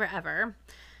spice forever.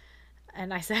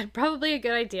 And I said, probably a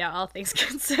good idea, all things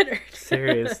considered.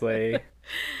 Seriously.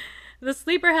 The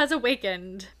sleeper has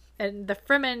awakened, and the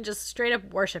Fremen just straight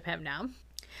up worship him now.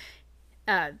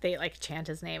 They like chant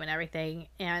his name and everything,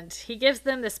 and he gives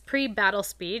them this pre-battle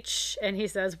speech, and he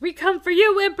says, "We come for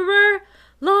you, Emperor!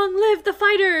 Long live the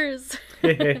fighters!"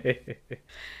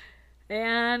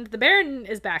 And the Baron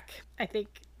is back. I think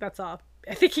that's all.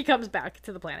 I think he comes back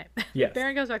to the planet. Yes. The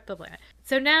Baron goes back to the planet.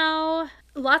 So now,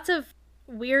 lots of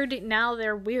now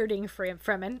they're weirding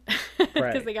Fremen, because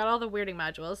Right. they got all the weirding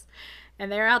modules,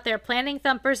 and they're out there planting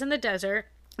thumpers in the desert.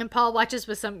 And Paul watches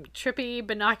with some trippy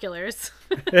binoculars.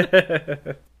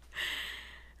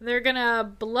 They're gonna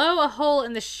blow a hole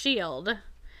in the shield,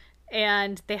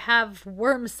 and they have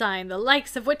worm sign, the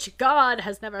likes of which God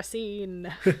has never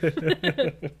seen.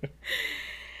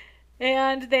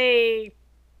 And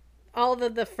all the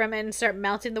Fremen start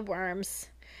mounting the worms.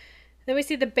 Then we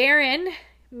see the Baron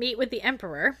meet with the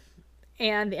Emperor,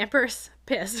 and the Emperor's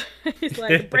pissed. He's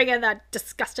like, "Bring in that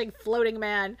disgusting floating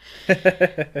man."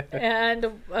 And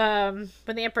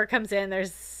when the Emperor comes in,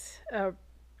 there's a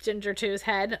Ginger 2's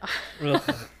head. On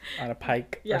a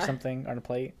pike Yeah. or something, on a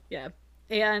plate. Yeah.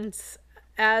 And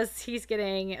as he's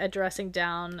getting a dressing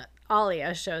down,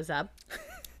 Alia shows up.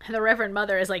 And the Reverend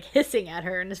Mother is like hissing at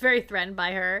her and is very threatened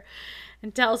by her,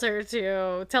 and tells them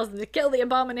to kill the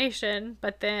abomination.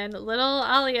 But then little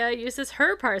Alia uses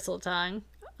her parcel tongue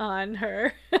on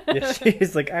her. Yeah,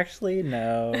 she's like, actually,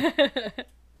 no.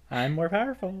 I'm more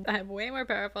powerful. I'm way more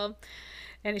powerful.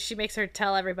 And she makes her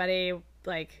tell everybody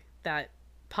like that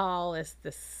Paul is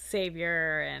the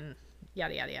savior and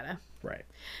yada yada yada. Right.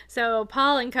 So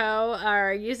Paul and co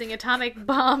are using atomic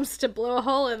bombs to blow a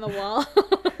hole in the wall.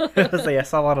 I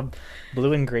saw a lot of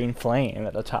blue and green flame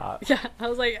at the top. Yeah, I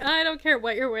was like, I don't care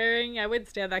what you're wearing. I wouldn't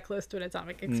stand that close to an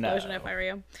atomic explosion No. if I were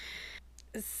you.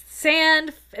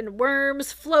 Sand and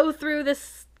worms flow through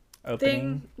this Opening.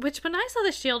 thing, which when I saw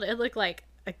the shield, it looked like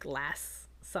a glass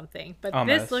something, but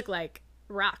Almost. this looked like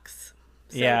rocks.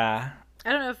 So, Yeah.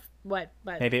 I don't know but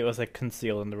Maybe it was like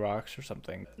concealed in the rocks or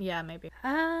something. yeah, maybe.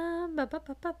 Where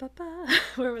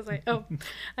was I? Oh,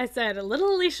 I said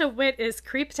little Alicia Witt is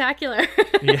creeptacular.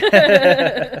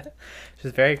 Yeah.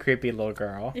 She's a very creepy little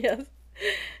girl. Yes.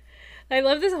 I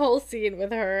love this whole scene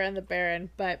with her and the Baron,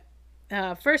 but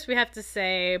first we have to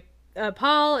say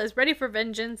Paul is ready for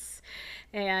vengeance,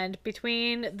 and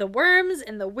between the worms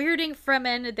and the weirding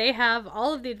Fremen, they have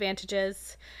all of the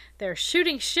advantages. They're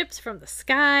shooting ships from the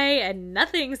sky, and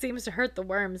nothing seems to hurt the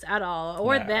worms at all,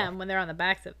 or No. them when they're on the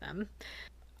backs of them.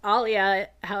 Alia,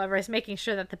 however, is making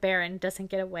sure that the Baron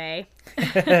doesn't get away.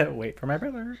 Wait for my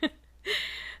brother.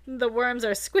 The worms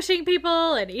are squishing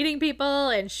people and eating people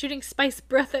and shooting spice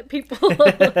breath at people.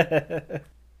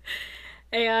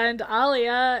 And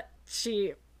Alia,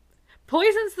 she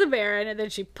poisons the Baron, and then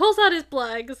she pulls out his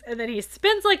plugs, and then he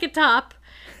spins like a top,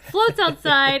 floats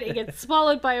outside, and gets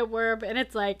swallowed by a worm, and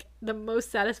it's like the most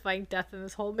satisfying death in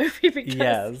this whole movie because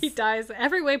Yes. he dies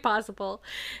every way possible.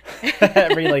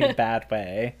 Every like bad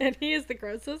way. And he is the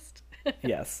grossest.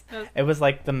 Yes. It was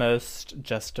like the most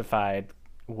justified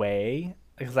way,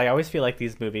 because I always feel like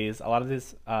these movies, a lot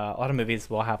of movies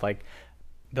will have like,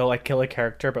 they'll like kill a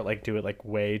character but like do it like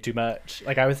way too much.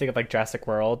 Like I always think of like Jurassic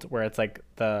World, where it's like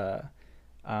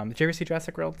did you ever see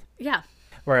Jurassic World? Yeah.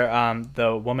 Where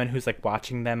the woman who's like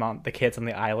watching them, on the kids on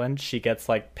the island, she gets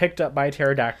like picked up by a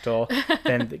pterodactyl,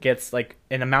 then gets like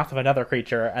in the mouth of another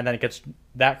creature, and then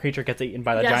that creature gets eaten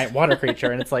by the Yes. giant water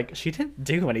creature, and it's like she didn't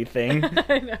do anything.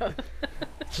 I know.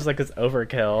 It's just like this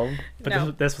overkill. But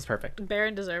No. this was perfect.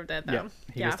 Baron deserved it, though. Yeah,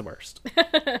 he was the worst.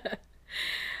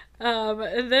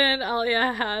 And then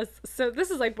Alia so this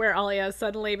is like where Alia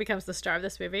suddenly becomes the star of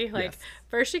this movie. Like, Yes.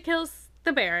 first she kills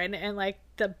the Baron and like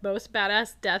the most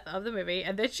badass death of the movie,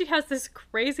 and then she has this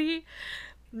crazy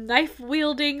knife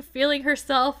wielding, feeling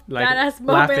herself Like, badass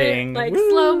moment, laughing. like Woo!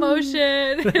 slow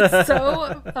motion. It's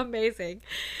so amazing.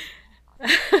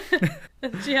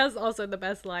 She has also the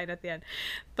best line at the end.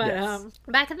 But Yes.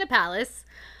 back in the palace,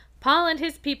 Paul and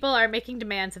his people are making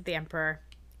demands of the Emperor.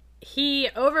 He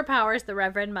overpowers the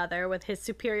Reverend Mother with his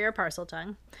superior parcel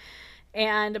tongue.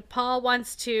 And Paul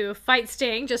wants to fight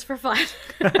Sting just for fun.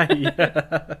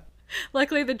 Yeah.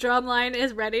 Luckily, the drum line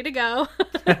is ready to go.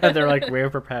 They're like, we're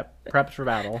prepped for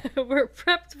battle. We're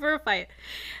prepped for a fight.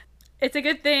 It's a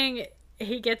good thing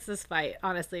he gets this fight,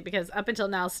 honestly, because up until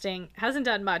now, Sting hasn't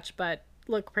done much but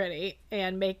look pretty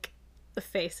and make the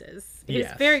faces. He's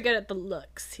very good at the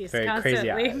looks. He's very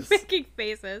constantly making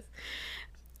faces.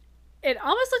 It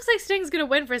almost looks like Sting's going to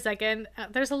win for a second.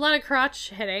 There's a lot of crotch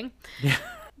hitting. Yeah.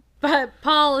 But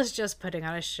Paul is just putting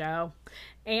on a show.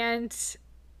 And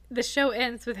the show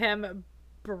ends with him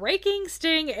breaking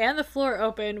Sting and the floor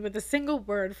open with a single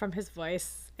word from his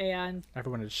voice. And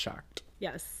everyone is shocked.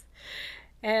 Yes.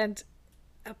 And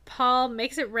Paul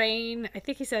makes it rain. I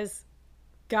think he says,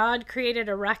 God created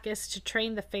Arrakis to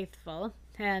train the faithful.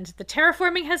 And the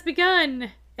terraforming has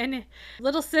begun. And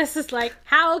little sis is like,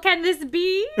 how can this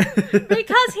be?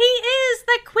 Because he is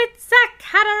the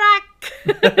Quetzalcoatl.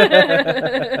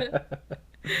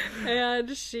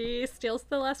 And she steals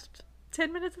the last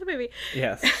 10 minutes of the movie.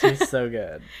 Yes, she's so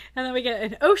good. And then we get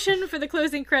an ocean for the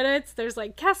closing credits. There's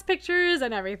like cast pictures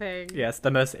and everything. Yes,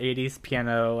 the most 80s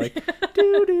piano, like,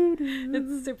 doo-doo-doo.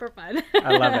 It's super fun.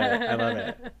 I love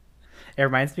it. It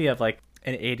reminds me of like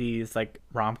an 80s like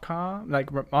rom-com, like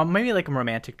maybe like a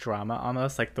romantic drama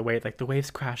almost, like the way like the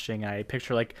waves crashing. I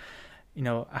picture like, you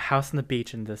know, a house on the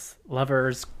beach and this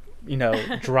lovers, you know,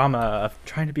 drama of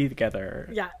trying to be together.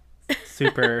 Yeah.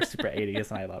 Super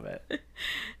 80s, and I love it.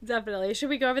 Definitely. Should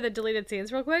we go over the deleted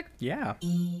scenes real quick? Yeah.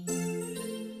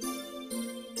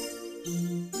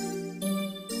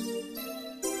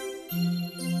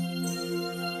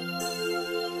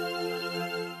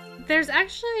 There's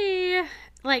actually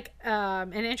like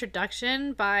an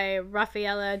introduction by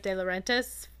Rafaela De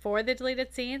Laurentiis for the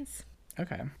deleted scenes.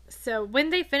 Okay. So when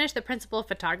they finished the principal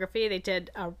photography, they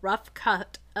did a rough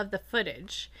cut of the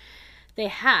footage they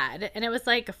had, and it was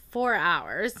like 4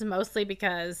 hours, mostly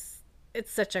because it's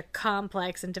such a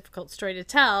complex and difficult story to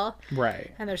tell.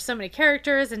 Right. And there's so many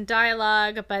characters and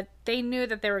dialogue, but they knew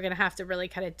that they were going to have to really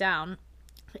cut it down.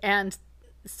 And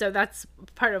so that's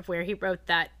part of where he wrote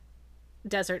that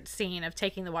desert scene of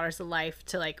taking the waters of life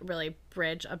to like really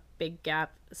bridge a big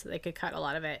gap so they could cut a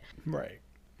lot of it. Right.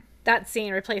 That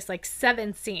scene replaced like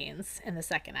 7 scenes in the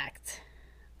second act.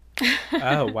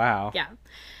 Oh, wow. Yeah.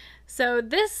 So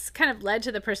this kind of led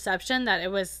to the perception that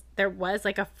there was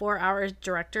like a 4-hour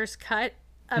director's cut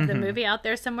of the movie out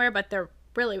there somewhere, but there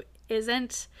really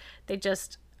isn't. They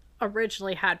just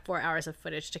originally had 4 hours of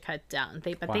footage to cut down.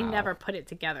 They never put it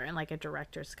together in like a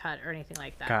director's cut or anything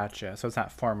like that. Gotcha. So it's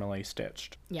not formally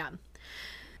stitched. Yeah.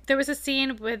 There was a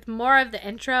scene with more of the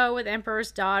intro with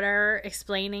Emperor's daughter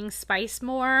explaining spice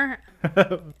more.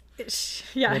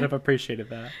 Yeah. Would have appreciaed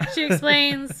that. She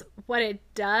explains what it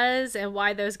does and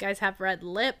why those guys have red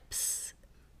lips.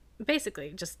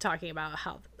 Basically, just talking about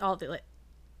how all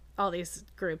these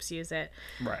groups use it.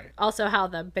 Right. Also, how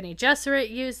the Bene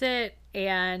Gesserit use it,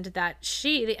 and that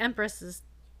she, the Empress's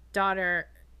daughter,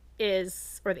 the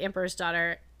Emperor's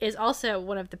daughter, is also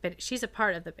she's a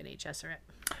part of the Bene Gesserit.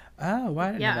 Oh,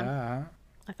 why didn't know that?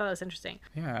 I thought that was interesting.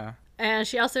 Yeah. And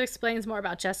she also explains more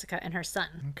about Jessica and her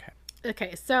son.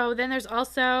 Okay, so then there's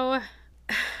also,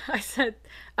 so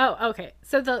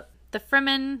the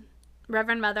Fremen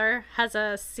Reverend Mother has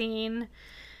a scene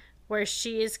where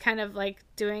she's kind of like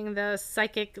doing the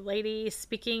psychic lady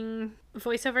speaking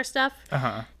voiceover stuff.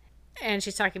 Uh-huh. And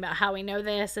she's talking about how we know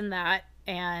this and that.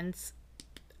 And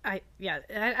I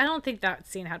don't think that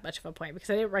scene had much of a point because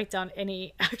I didn't write down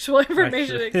any actual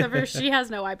information except for she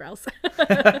has no eyebrows.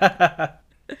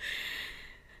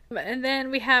 And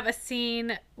then we have a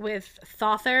scene with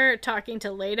Thother talking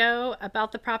to Leto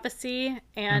about the prophecy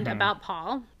and about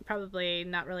Paul. Probably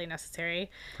not really necessary.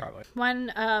 Probably. One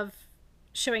of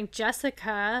showing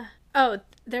Jessica. Oh,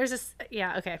 there's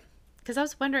okay. Because I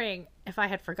was wondering if I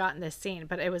had forgotten this scene,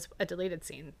 but it was a deleted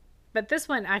scene. But this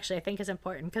one actually I think is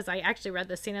important because I actually read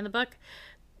this scene in the book.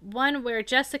 One where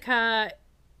Jessica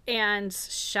and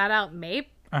shout out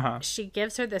Mape. She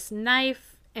gives her this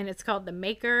knife and it's called the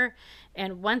Maker.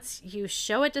 And once you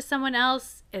show it to someone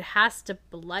else, it has to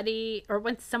bloody, or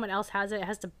once someone else has it, it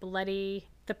has to bloody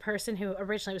the person who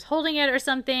originally was holding it or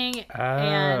something. Oh.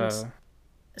 And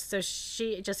so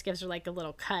she just gives her like a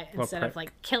little cut instead of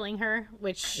like killing her,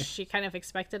 which she kind of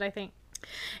expected, I think.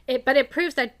 But it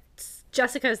proves that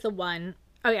Jessica is the one.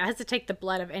 Oh yeah, it has to take the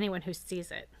blood of anyone who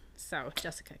sees it. So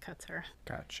Jessica cuts her.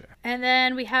 Gotcha. And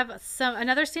then we have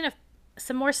another scene of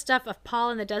some more stuff of Paul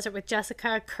in the desert with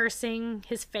Jessica cursing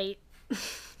his fate.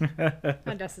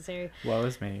 Unnecessary. Woe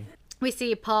is me. We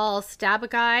see Paul stab a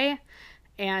guy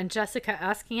and Jessica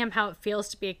asking him how it feels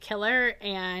to be a killer,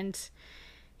 and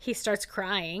he starts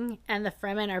crying, and the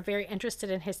Fremen are very interested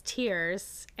in his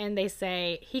tears, and they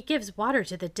say he gives water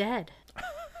to the dead.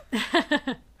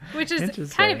 Which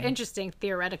is kind of interesting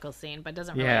theoretical scene, but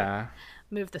doesn't really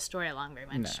move the story along very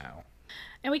much. No.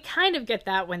 And we kind of get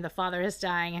that when the father is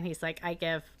dying and he's like, I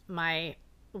give my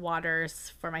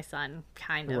waters for my son,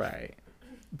 kind of. Right.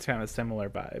 It's kind of a similar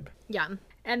vibe. Yeah.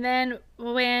 And then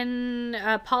when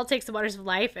Paul takes the waters of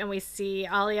life and we see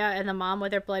Alia and the mom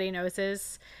with their bloody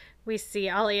noses, we see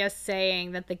Alia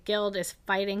saying that the guild is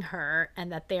fighting her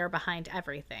and that they are behind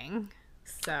everything.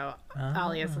 So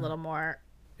Alia's a little more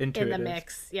intuitive in the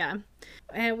mix. Yeah.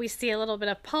 And we see a little bit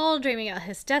of Paul dreaming out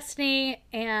his destiny.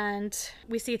 And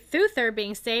we see Thuther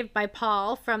being saved by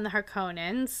Paul from the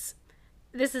Harkonnens.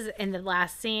 This is in the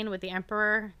last scene with the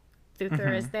Emperor.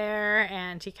 Thuther is there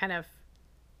and he kind of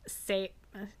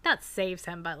not saves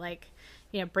him, but like,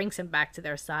 you know, brings him back to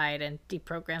their side and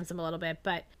deprograms him a little bit.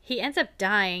 But he ends up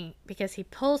dying because he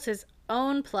pulls his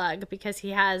own plug because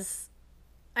he has,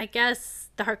 I guess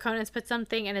the Harkonnens put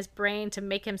something in his brain to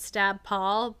make him stab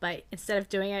Paul, but instead of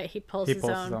doing it, he pulls his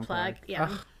own plug. Yeah.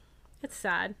 Ugh. It's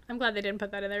sad. I'm glad they didn't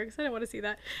put that in there because I didn't want to see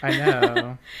that. I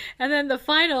know. And then the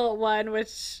final one,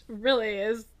 which really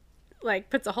is like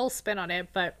puts a whole spin on it,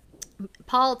 but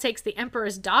Paul takes the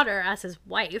Emperor's daughter as his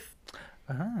wife.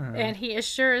 And he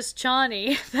assures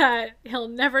Chani that he'll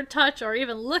never touch or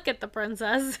even look at the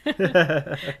princess.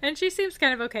 And she seems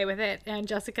kind of okay with it. And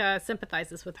Jessica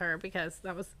sympathizes with her because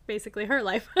that was basically her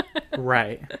life.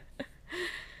 Right.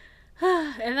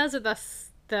 And those are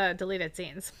the deleted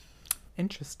scenes.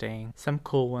 Interesting. Some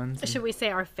cool ones. Should we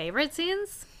say our favorite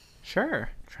scenes? Sure.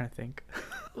 I'm trying to think.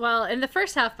 Well, in the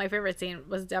first half, my favorite scene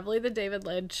was definitely the David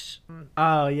Lynch.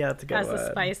 Oh, yeah, that's a good one. As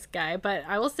the spice guy. But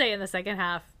I will say in the second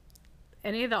half,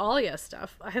 any of the Alia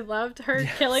stuff. I loved her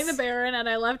killing the Baron, and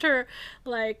I loved her,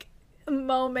 like,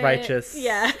 moment. Righteous.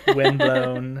 Yeah.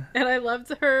 Windblown. And I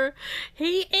loved her.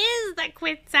 He is the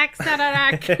Quitsack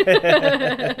Sararak.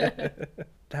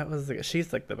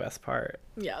 She's, like, the best part.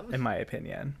 Yeah. In my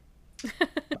opinion.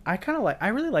 I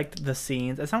really liked the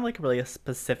scenes. It's not, like, really a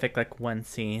specific, like, one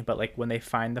scene, but, like, when they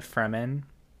find the Fremen,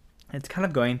 it's kind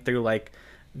of going through, like,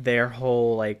 their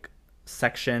whole, like,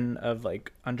 section of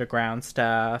like underground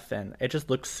stuff, and it just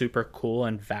looks super cool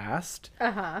and vast.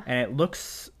 And it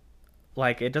looks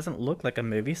like, it doesn't look like a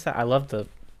movie set. I love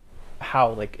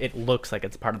how like it looks like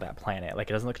it's part of that planet. Like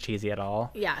it doesn't look cheesy at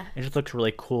all. Yeah, it just looks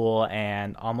really cool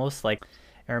and almost like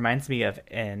it reminds me of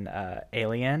in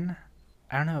Alien.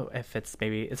 I don't know if it's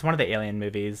one of the Alien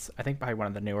movies. I think probably one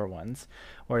of the newer ones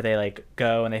where they like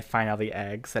go and they find all the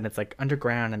eggs and it's like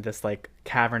underground in this like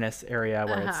cavernous area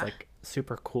where it's like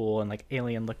super cool and like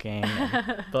alien looking,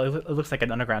 but it looks like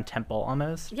an underground temple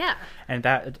almost. Yeah. And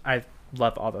that I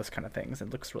love all those kind of things. It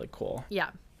looks really cool. Yeah.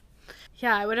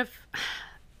 I would have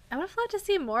loved to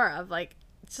see more of like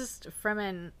just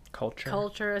Fremen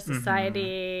culture,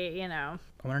 society. You know.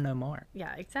 I want to know more.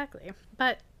 Yeah, exactly.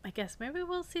 But I guess maybe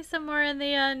we'll see some more in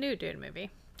the new Dune movie.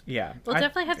 Yeah, we'll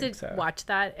definitely have to watch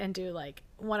that and do like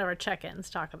one of our check-ins,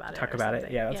 talk about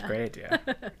it. Yeah, that's a great idea.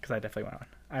 Because I definitely want one.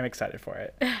 I'm excited for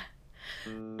it.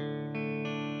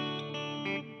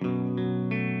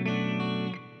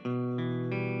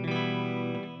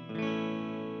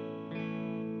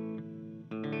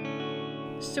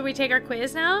 Should we take our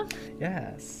quiz now?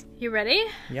 Yes. You ready?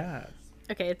 Yes.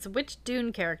 Okay, it's which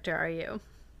Dune character are you?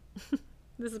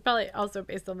 This is probably also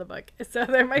based on the book, so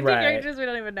there might be characters we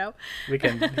don't even know. We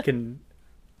can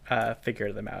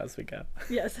figure them out as we go.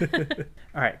 Yes.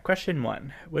 All right, question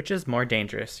 1. Which is more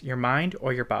dangerous, your mind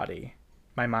or your body?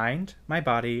 My mind, my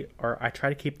body, or I try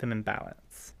to keep them in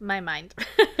balance? My mind.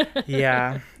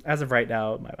 Yeah, as of right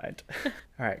now, my mind.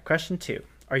 All right, question 2.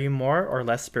 Are you more or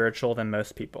less spiritual than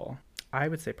most people? I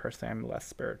would say personally I'm less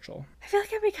spiritual. I feel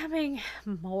like I'm becoming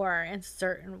more in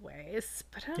certain ways,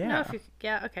 but I don't know if you...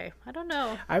 Yeah, okay. I don't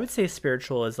know. I would say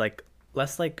spiritual is like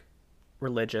less like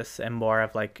religious and more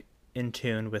of like in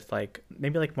tune with like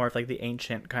maybe like more of like the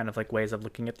ancient kind of like ways of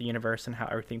looking at the universe and how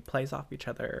everything plays off each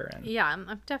other. And yeah,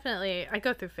 I'm definitely, I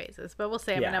go through phases, but we'll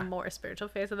say I'm in a more spiritual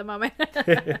phase at the moment.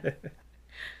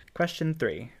 Question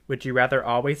 3. Would you rather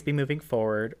always be moving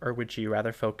forward or would you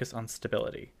rather focus on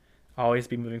stability? Always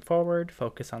be moving forward,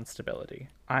 focus on stability.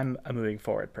 I'm a moving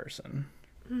forward person.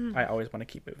 I always want to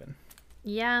keep moving.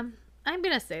 Yeah, I'm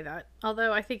going to say that.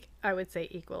 Although I think I would say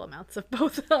equal amounts of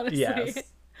both, honestly. Yes.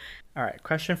 All right,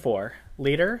 question 4.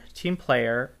 Leader, team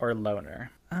player, or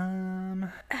loner?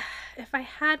 If I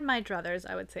had my druthers,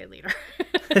 I would say leader.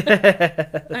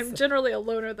 I'm generally a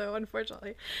loner, though,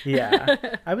 unfortunately. Yeah,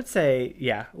 I would say,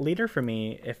 leader for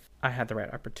me if I had the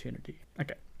right opportunity.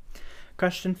 Okay.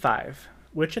 Question 5.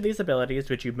 Which of these abilities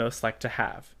would you most like to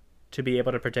have? To be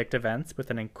able to predict events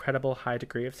with an incredible high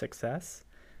degree of success?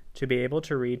 To be able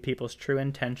to read people's true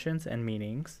intentions and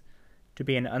meanings? To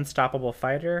be an unstoppable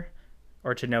fighter,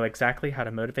 or to know exactly how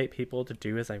to motivate people to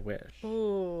do as I wish?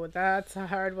 Ooh, that's a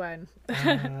hard one. Do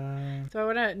I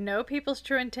want to know people's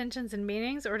true intentions and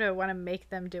meanings, or do I want to make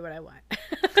them do what I want?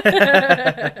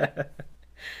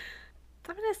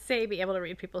 I'm going to say be able to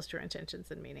read people's true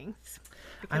intentions and meanings.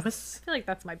 I feel like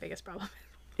that's my biggest problem.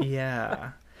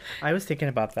 Yeah. I was thinking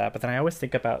about that, but then I always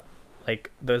think about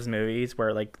like those movies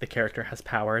where like the character has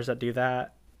powers that do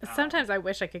that. Sometimes I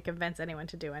wish I could convince anyone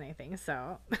to do anything,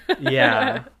 so.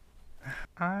 Yeah.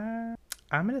 I'm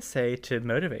going to say to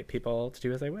motivate people to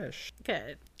do as I wish.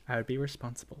 Good. I would be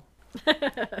responsible. All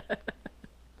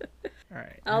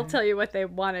right. I'll tell you what they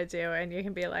want to do, and you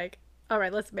can be like, all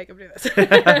right, let's make them do this.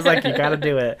 I was like, you got to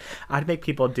do it. I'd make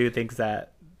people do things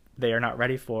that they are not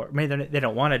ready for. I mean, they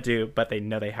don't want to do, but they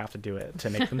know they have to do it to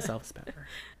make themselves better.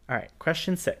 All right.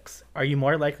 Question 6. Are you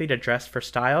more likely to dress for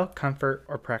style, comfort,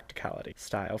 or practicality?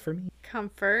 Style for me.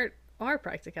 Comfort or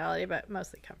practicality, but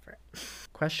mostly comfort.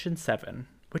 Question 7.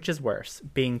 Which is worse,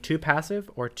 being too passive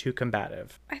or too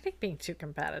combative? I think being too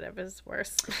competitive is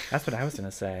worse. That's what I was going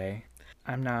to say.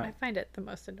 I'm not. I find it the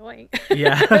most annoying.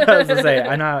 Yeah, I was going to say,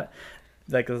 I'm not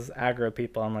like those aggro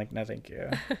people. I'm like, no, thank you.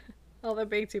 Although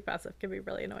being too passive can be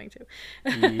really annoying too.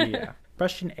 Yeah.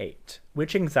 Question 8.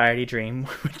 Which anxiety dream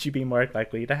would you be more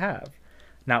likely to have?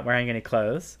 Not wearing any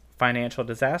clothes, financial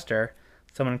disaster,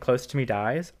 someone close to me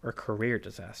dies, or career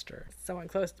disaster? Someone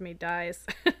close to me dies.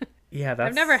 Yeah, that's...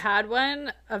 I've never had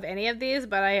one of any of these,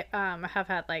 but I have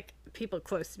had like people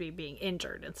close to me being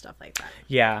injured and stuff like that.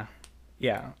 Yeah.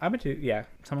 I would do,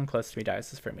 someone close to me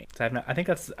dies is for me. So I've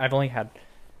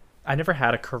never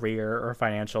had a career or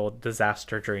financial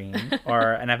disaster dream,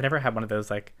 and I've never had one of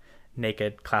those like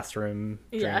naked classroom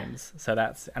dreams. So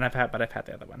I've had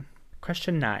the other one.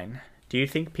 Question 9. Do you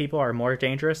think people are more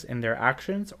dangerous in their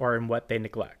actions or in what they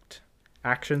neglect?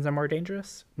 Actions are more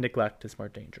dangerous. Neglect is more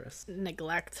dangerous.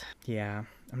 Neglect. Yeah, I'm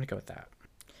going to go with that.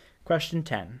 Question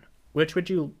 10. Which would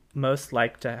you most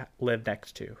like to live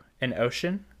next to? An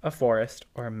ocean, a forest,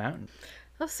 or a mountain?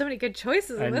 Oh, so many good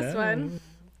choices in this one.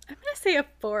 I'm going to say a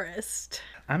forest.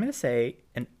 I'm going to say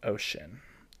an ocean.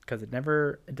 Because it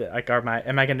never, like,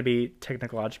 am I going to be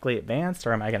technologically advanced,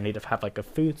 or am I going to need to have like a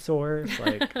food source?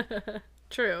 Like,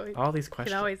 true. All these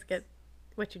questions. You can always get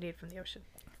what you need from the ocean.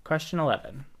 Question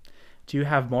 11. Do you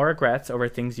have more regrets over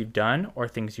things you've done or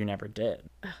things you never did?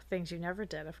 Things you never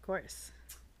did, of course.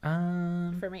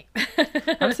 For me.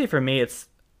 Honestly, for me, it's,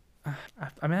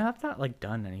 I mean, I've not like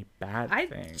done any bad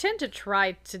things. I tend to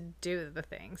try to do the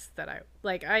things that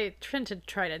I tend to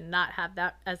try to not have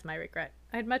that as my regret.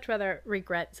 I'd much rather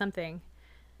regret something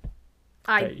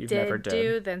I did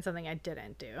do than something I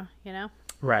didn't do, you know?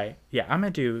 Right. Yeah, I'm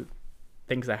going to do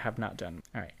things I have not done.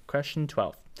 All right. Question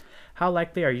 12. How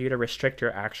likely are you to restrict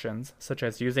your actions, such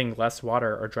as using less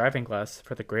water or driving less,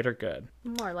 for the greater good?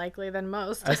 More likely than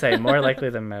most. I say more likely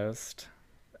than most.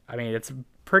 I mean, it's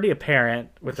pretty apparent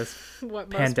with this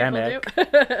pandemic.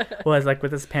 Well, it's like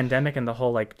with this pandemic and the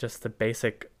whole, like, just the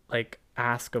basic, like,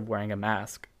 ask of wearing a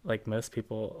mask. Like, most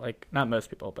people, like, not most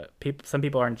people, but some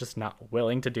people are just not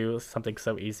willing to do something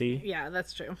so easy. Yeah,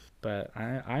 that's true. But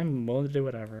I'm willing to do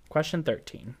whatever. Question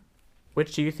 13.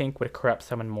 Which do you think would corrupt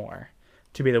someone more?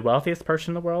 To be the wealthiest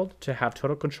person in the world, to have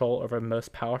total control over the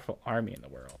most powerful army in the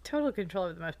world? Total control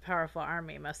over the most powerful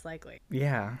army, most likely.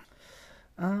 Yeah.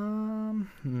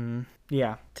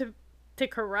 Yeah. To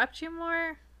corrupt you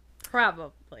more?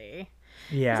 Probably.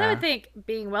 Yeah. Because I would think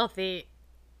being wealthy,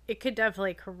 it could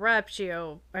definitely corrupt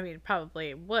you. I mean, it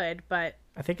probably would, but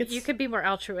I think you could be more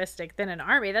altruistic than an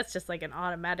army. That's just like an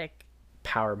automatic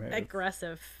power move.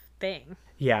 Aggressive thing.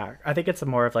 Yeah. I think it's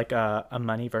more of like a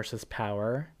money versus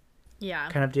power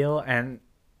kind of deal. And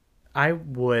I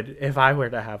would, if I were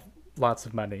to have lots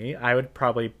of money, I would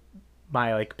probably,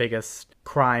 my like biggest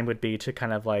crime would be to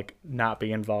kind of like not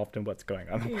be involved in what's going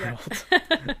on in the world.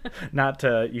 Not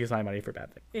to use my money for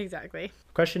bad things. Exactly.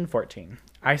 Question 14.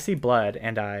 I see blood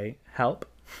and I help,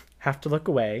 have to look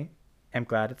away, am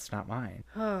glad it's not mine.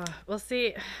 Well,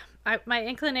 see, my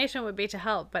inclination would be to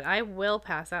help, but I will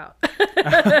pass out.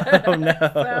 Oh no.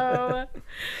 So,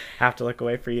 have to look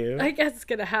away for you? I guess it's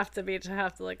gonna have to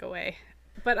look away.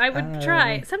 But I would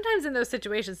try. Sometimes in those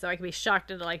situations, though, I can be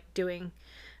shocked into like being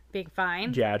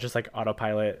fine. Yeah, just like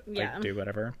autopilot, like do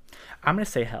whatever. I'm gonna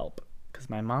say help because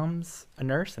my mom's a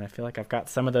nurse, and I feel like I've got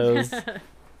some of those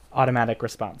automatic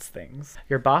response things.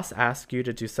 Your boss asks you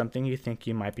to do something you think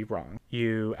you might be wrong.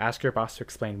 You ask your boss to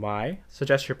explain why,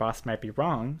 suggest your boss might be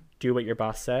wrong, do what your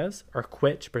boss says, or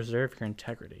quit to preserve your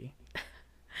integrity.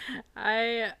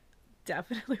 I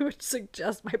definitely would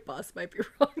suggest my boss might be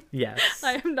wrong. Yes.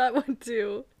 I am not one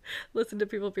to listen to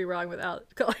people be wrong without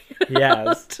calling it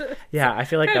Yes. out. Yeah, I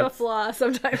feel like kind that's of a flaw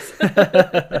sometimes.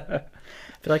 I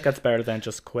feel like that's better than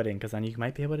just quitting, because then you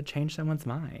might be able to change someone's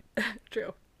mind.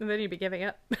 True. And then you'd be giving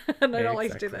up. And I don't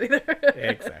like to do that either.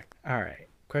 Exactly. All right.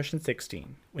 Question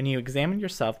 16. When you examine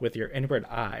yourself with your inward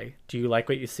eye, do you like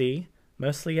what you see?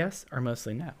 Mostly yes or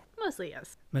mostly no? Mostly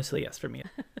yes. Mostly yes for me.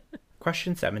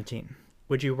 Question 17.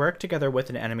 Would you work together with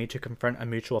an enemy to confront a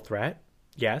mutual threat?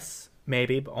 Yes.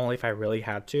 Maybe, but only if I really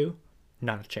had to.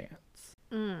 Not a chance.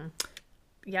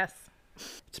 Yes.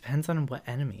 Depends on what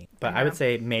enemy. But I would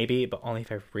say maybe, but only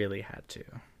if I really had to.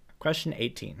 Question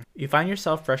 18. You find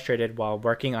yourself frustrated while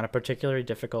working on a particularly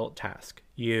difficult task.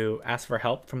 You ask for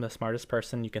help from the smartest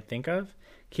person you can think of.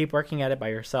 Keep working at it by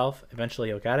yourself. Eventually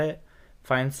you'll get it.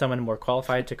 Find someone more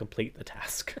qualified to complete the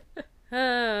task.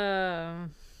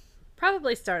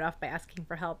 Probably start off by asking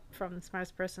for help from the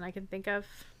smartest person I can think of.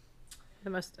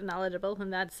 The most knowledgeable in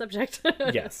that subject.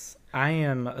 Yes. I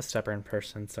am a stubborn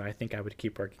person, so I think I would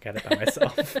keep working at it by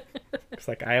myself. It's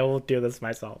like, I will do this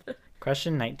myself.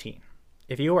 Question 19.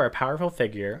 If you were a powerful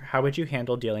figure, how would you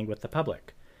handle dealing with the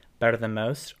public? Better than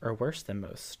most or worse than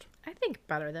most? I think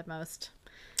better than most.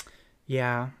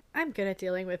 Yeah. I'm good at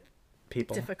dealing with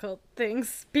People. difficult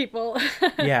things. People.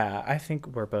 Yeah, I think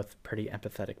we're both pretty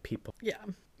empathetic people. Yeah.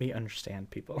 We understand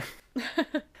people.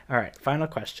 All right, final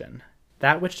question.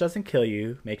 That which doesn't kill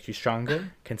you, makes you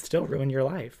stronger, can still ruin your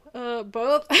life.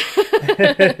 Both.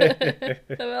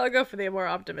 I'll go for the more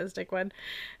optimistic one.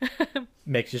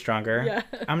 Makes you stronger? Yeah.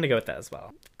 I'm going to go with that as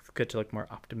well. It's good to look more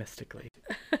optimistically.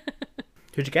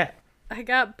 Who'd you get? I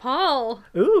got Paul.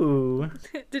 Ooh.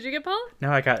 Did you get Paul?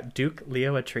 No, I got Duke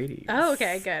Leo Atreides. Oh,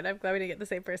 okay, good. I'm glad we didn't get the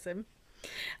same person.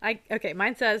 Okay,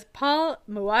 mine says Paul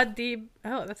Muad'Dib.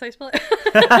 Oh, that's how you spell it.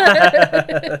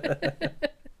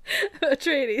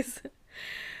 Atreides.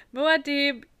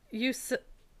 Muad'Dib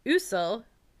Usul,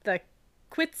 the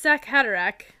Kwisatz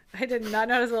Haderach. I did not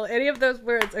know how to spell any of those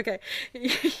words. Okay.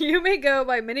 You may go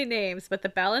by many names, but the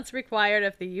balance required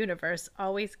of the universe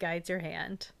always guides your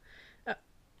hand.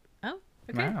 Oh,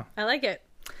 okay. Wow. I like it.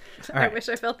 I wish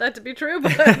I felt that to be true,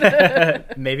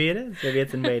 but maybe it is. Maybe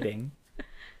it's in waiting.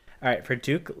 All right, for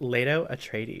Duke Leto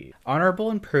Atreides. Honorable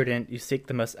and prudent, you seek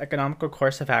the most economical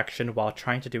course of action while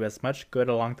trying to do as much good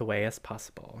along the way as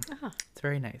possible. Oh, it's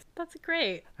very nice. That's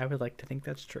great. I would like to think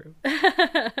that's true.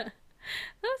 That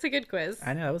was a good quiz.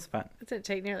 I know, it was fun. It didn't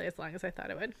take nearly as long as I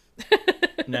thought it would.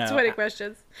 No. 20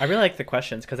 questions. I really like the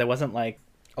questions because I wasn't like,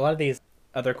 a lot of these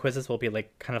other quizzes will be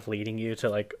like kind of leading you to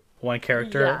like one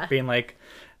character being like,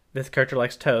 this character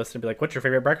likes toast, and be like, what's your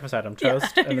favorite breakfast item?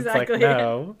 Toast? Yeah, and exactly. It's like,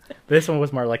 no. This one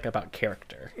was more like about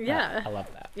character. Yeah. I love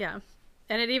that. Yeah.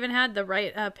 And it even had the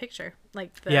right picture.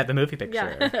 Like the movie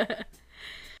picture. Yeah.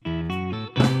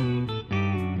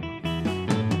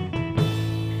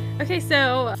 Okay,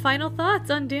 so final thoughts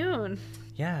on Dune.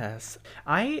 Yes.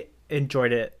 I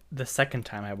enjoyed it the second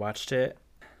time I watched it.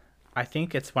 I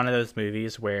think it's one of those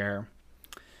movies where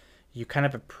you kind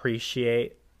of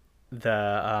appreciate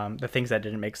the things that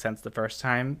didn't make sense the first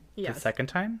time, the second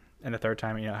time, and the third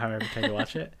time, you know, however time you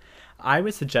watch it. I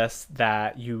would suggest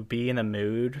that you be in the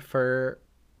mood for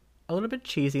a little bit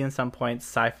cheesy in some points,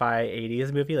 sci-fi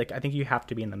 80s movie. Like, I think you have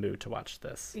to be in the mood to watch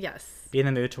this. Yes. Be in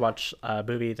the mood to watch a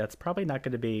movie that's probably not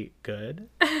going to be good,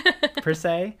 per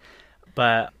se.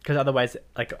 But, because otherwise,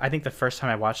 like, I think the first time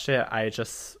I watched it, I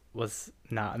just was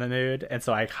not in the mood. And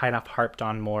so I kind of harped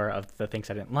on more of the things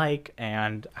I didn't like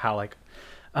and how, like,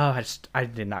 I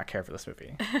did not care for this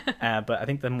movie. But I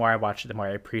think the more I watch it, the more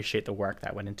I appreciate the work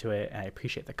that went into it. And I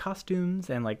appreciate the costumes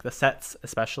and like the sets,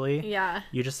 especially. Yeah.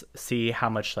 You just see how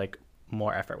much like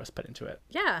more effort was put into it.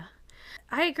 Yeah.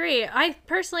 I agree. I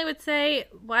personally would say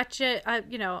watch it.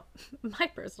 You know, my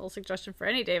personal suggestion for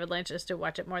any David Lynch is to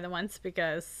watch it more than once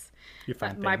because you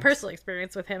find my personal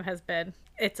experience with him has been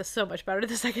it's so much better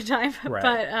the second time. Right.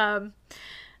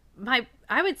 But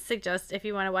I would suggest if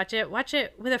you want to watch it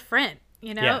with a friend.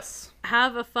 You know,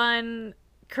 have a fun,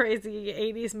 crazy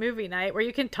 80s movie night where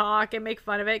you can talk and make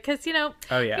fun of it. Because, you know,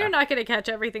 you're not going to catch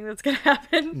everything that's going to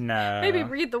happen. No. Maybe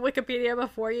read the Wikipedia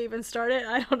before you even start it.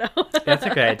 I don't know. That's a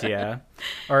good idea.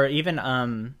 Or even,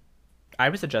 I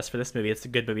would suggest for this movie, it's a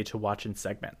good movie to watch in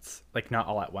segments. Like, not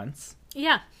all at once.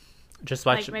 Yeah. Just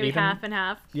watch like maybe half and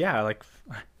half. Yeah, like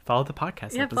follow the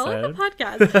podcast episode. Follow the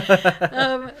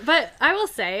podcast. But I will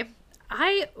say,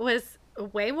 I was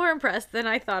way more impressed than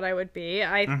I thought I would be.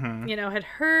 I, you know, had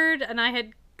heard and I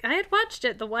had watched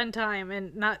it the one time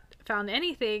and not found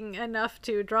anything enough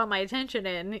to draw my attention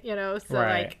in, you know, so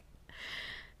like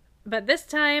But this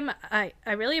time, I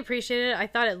really appreciated it. I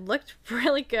thought it looked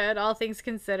really good, all things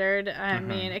considered. I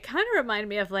mean, it kind of reminded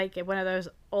me of like one of those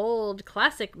old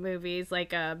classic movies,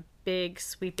 like a big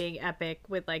sweeping epic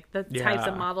with like the types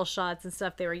of model shots and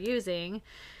stuff they were using.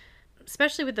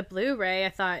 Especially with the Blu-ray, I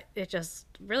thought it just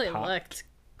really looked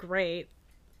great.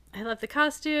 I loved the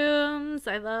costumes.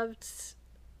 I loved some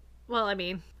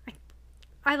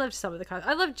of the costumes.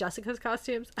 I loved Jessica's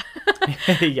costumes.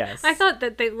 Yes. I thought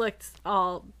that they looked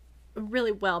all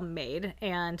really well made,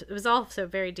 and it was also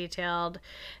very detailed,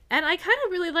 and I kind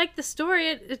of really like the story.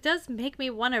 It does make me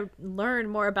want to learn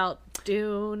more about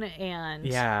Dune. And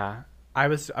I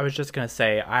was just gonna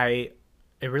say,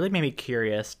 it really made me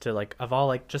curious to like, of all,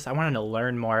 like, just I wanted to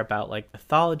learn more about like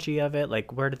mythology of it,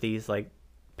 like where do these like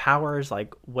powers,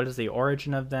 like what is the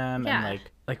origin of them, and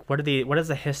like what is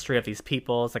the history of these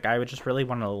peoples. Like I would just really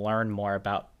want to learn more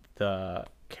about the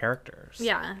characters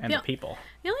and the people.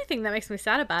 The only thing that makes me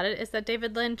sad about it is that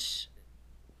David Lynch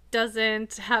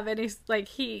doesn't have any, like,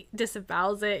 he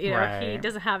disavows it, you know. He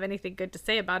doesn't have anything good to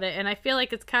say about it, and I feel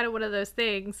like it's kind of one of those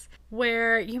things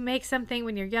where you make something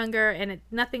when you're younger and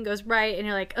nothing goes right, and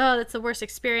you're like, oh, that's the worst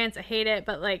experience, I hate it.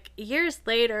 But like years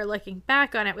later, looking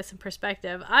back on it with some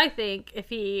perspective, I think if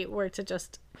he were to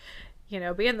just, you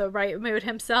know, be in the right mood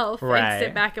himself and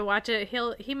sit back and watch it,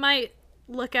 he might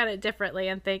look at it differently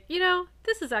and think, you know,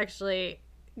 this has actually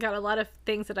got a lot of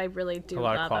things that I really do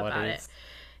love about it.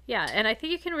 Yeah, and I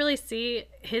think you can really see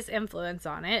his influence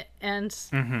on it. And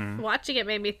watching it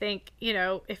made me think, you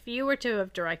know, if you were to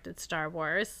have directed Star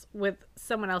Wars with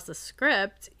someone else's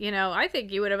script, you know, I think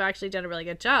you would have actually done a really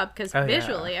good job, because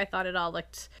visually I thought it all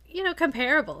looked, you know,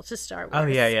 comparable to Star Wars. Oh,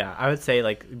 yeah. I would say,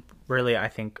 like, really, I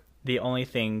think the only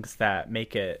things that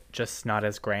make it just not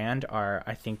as grand are,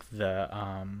 I think, the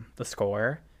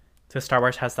score. So Star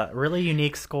Wars has that really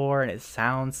unique score, and it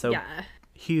sounds so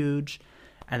huge.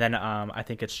 And then I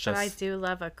think it's just... But I do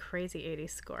love a crazy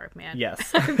 80s score, man.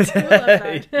 Yes. I do love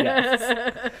that.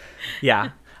 Yes.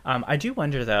 Yeah. I do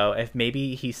wonder, though, if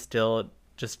maybe he still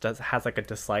just has like a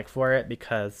dislike for it,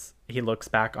 because he looks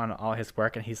back on all his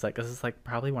work and he's like, this is like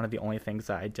probably one of the only things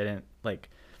that I didn't like...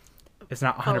 It's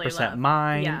not 100%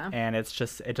 mine, and it's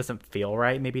just, it doesn't feel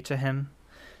right maybe to him.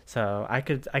 So I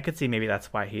could see maybe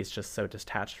that's why he's just so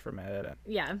detached from it.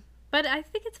 Yeah, but I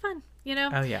think it's fun, you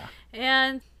know? Oh, yeah.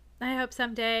 And I hope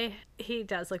someday he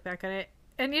does look back on it.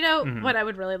 And you know what I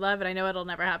would really love, and I know it'll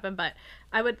never happen, but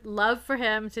I would love for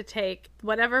him to take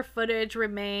whatever footage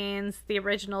remains, the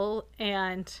original,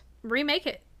 and remake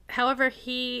it however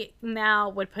he now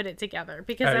would put it together,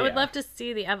 because I would love to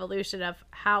see the evolution of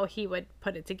how he would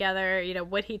put it together. You know,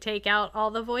 would he take out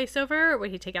all the voiceover?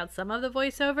 Would he take out some of the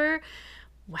voiceover?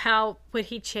 How would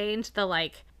he change the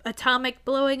like atomic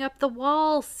blowing up the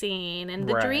wall scene and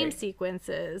the dream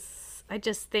sequences? I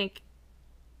just think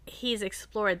he's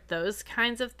explored those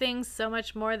kinds of things so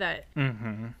much more that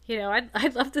you know,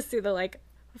 I'd love to see the like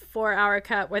 4-hour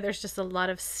cut where there's just a lot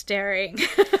of staring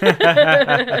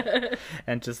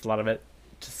and just a lot of it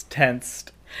just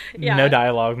tensed, no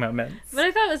dialogue moments. But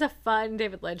I thought it was a fun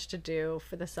David Lynch to do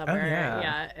for the summer.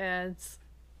 And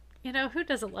you know, who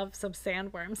doesn't love some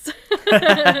sandworms?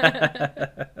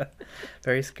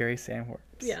 Very scary sandworms.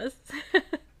 Yes.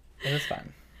 It was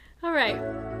fun. All right.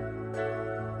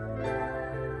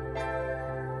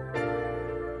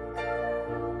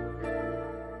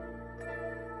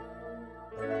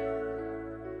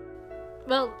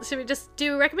 Well, should we just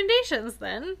do recommendations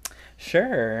then?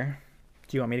 Sure.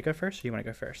 Do you want me to go first, or do you want to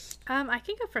go first? I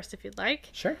can go first if you'd like.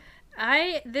 Sure.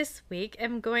 I, this week,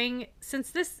 am going,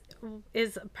 since this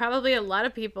is probably a lot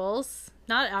of people's,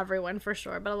 not everyone for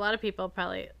sure, but a lot of people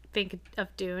probably think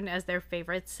of Dune as their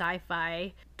favorite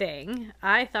sci-fi thing.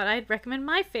 I thought I'd recommend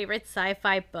my favorite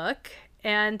sci-fi book,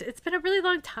 and it's been a really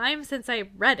long time since I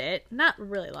read it. Not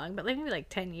really long, but maybe like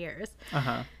 10 years.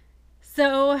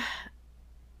 So...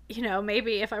 you know,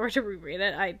 maybe if I were to reread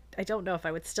it, I don't know if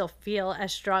I would still feel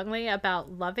as strongly about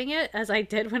loving it as I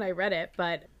did when I read it.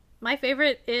 But my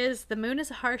favorite is The Moon is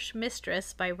a Harsh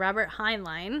Mistress by Robert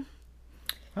Heinlein.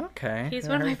 Okay. He's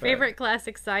one of my favorite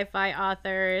classic sci-fi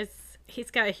authors.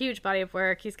 He's got a huge body of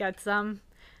work. He's got some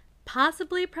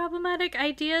possibly problematic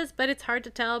ideas, but it's hard to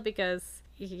tell because,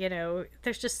 you know,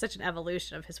 there's just such an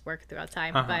evolution of his work throughout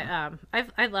time. But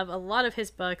I love a lot of his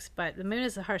books, but The Moon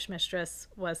is a Harsh Mistress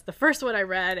was the first one I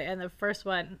read, and the first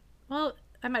one, well,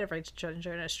 I might have read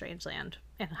Stranger in a Strange Land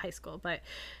in high school, but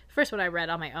the first one I read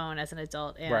on my own as an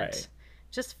adult, and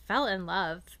just fell in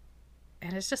love.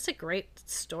 And it's just a great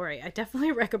story. I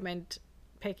definitely recommend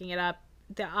picking it up.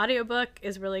 The audiobook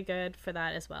is really good for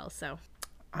that as well. So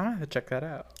I'm gonna have to check that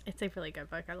out. It's a really good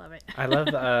book. I love it. I love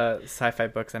sci-fi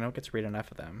books. I don't get to read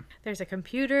enough of them. There's a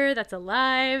computer that's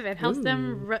alive and helps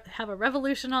them have a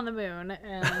revolution on the moon.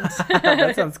 And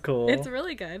that sounds cool. It's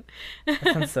really good. That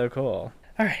sounds so cool.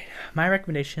 All right. My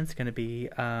recommendation is going to be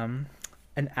an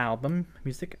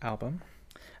music album.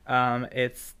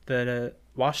 It's the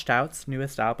Washed Out's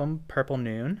newest album, Purple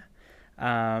Noon.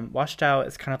 Washed Out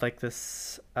is kind of like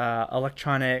this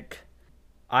electronic...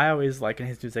 I always liken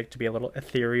his music to be a little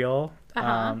ethereal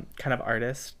kind of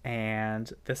artist.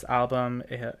 And this album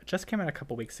just came out a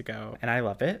couple weeks ago, and I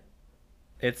love it.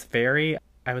 It's very,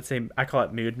 I would say, I call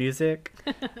it mood music.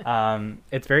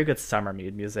 It's very good summer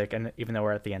mood music. And even though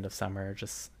we're at the end of summer,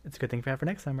 it's a good thing for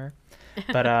next summer.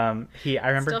 But I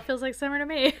remember... Still feels like summer to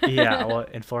me. Yeah, well,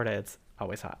 in Florida, it's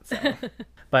always hot. So.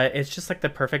 But it's just like the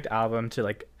perfect album to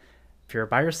like... If you're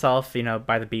by yourself,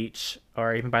 by the beach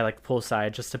or even by like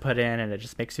poolside, just to put in, and it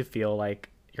just makes you feel like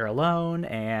you're alone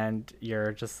and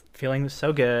you're just feeling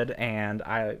so good. And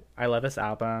I love this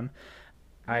album.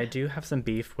 I do have some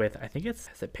beef with, I think is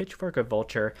it Pitchfork or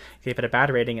Vulture? Gave it a bad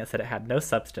rating. It said it had no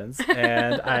substance,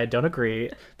 and I don't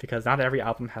agree, because not every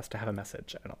album has to have a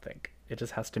message. I don't think it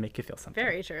just has to make you feel something.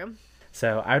 Very true.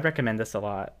 So I would recommend this a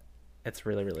lot. It's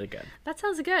really, really good. That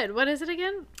sounds good. What is it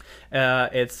again?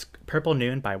 It's Purple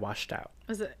Noon by Washed Out.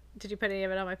 Did you put any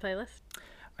of it on my playlist?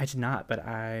 I did not, but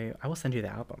I will send you the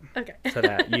album. Okay. So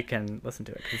that you can listen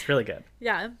to it, 'cause it's really good.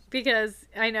 Yeah, because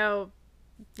I know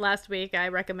last week I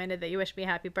recommended that you wish me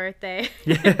happy birthday.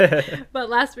 Yeah. But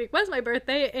last week was my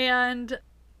birthday, and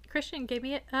Christian gave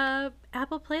me a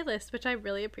Apple playlist, which I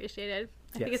really appreciated.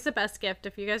 I think it's the best gift.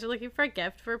 If you guys are looking for a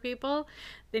gift for people,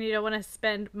 then you don't want to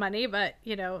spend money, but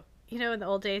in the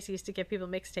old days, you used to give people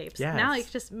mixtapes. Yes. Now you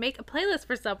can just make a playlist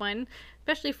for someone,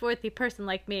 especially for the person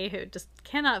like me who just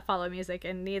cannot follow music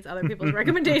and needs other people's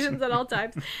recommendations at all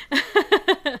times.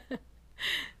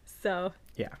 So,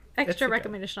 yeah, extra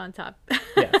recommendation on top.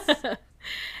 Yes.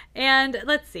 And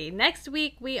let's see. Next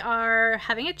week, we are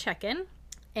having a check-in,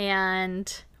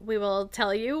 and we will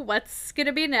tell you what's going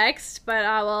to be next, but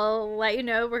I will let you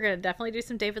know we're going to definitely do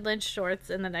some David Lynch shorts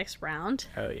in the next round.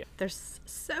 Oh, yeah. There's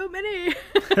so many.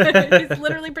 He's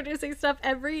literally producing stuff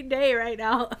every day right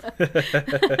now.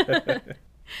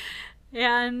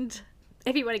 And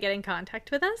if you want to get in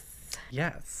contact with us.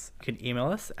 Yes. You can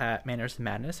email us at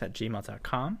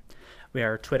mannersandmadness@gmail.com.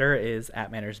 Our Twitter is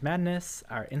 @mannersmadness.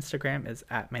 Our Instagram is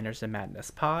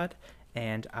 @mannersandmadnesspod.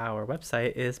 And our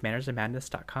website is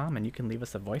mannersandmadness.com, and you can leave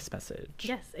us a voice message.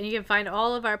 Yes, and you can find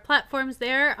all of our platforms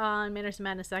there on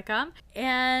mannersandmadness.com.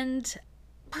 And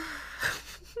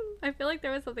I feel like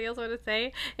there was something else I wanted to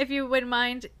say. If you wouldn't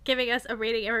mind giving us a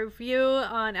rating and review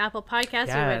on Apple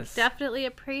Podcasts, we would definitely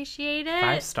appreciate it.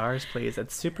 5 stars, please.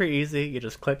 It's super easy. You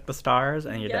just click the stars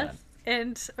and you're done.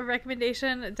 And a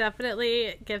recommendation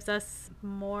definitely gives us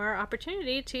more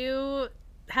opportunity to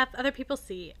have other people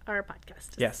see our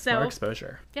podcast. Yes, more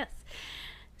exposure. Yes.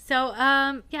 So,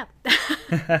 yeah.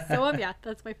 Yeah,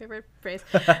 that's my favorite phrase.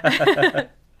 I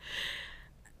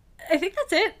think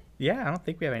that's it. Yeah, I don't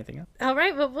think we have anything else. All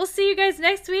right, well, we'll see you guys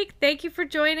next week. Thank you for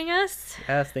joining us.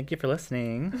 Yes, thank you for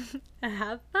listening.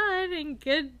 Have fun and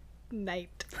good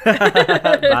night.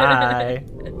 Bye.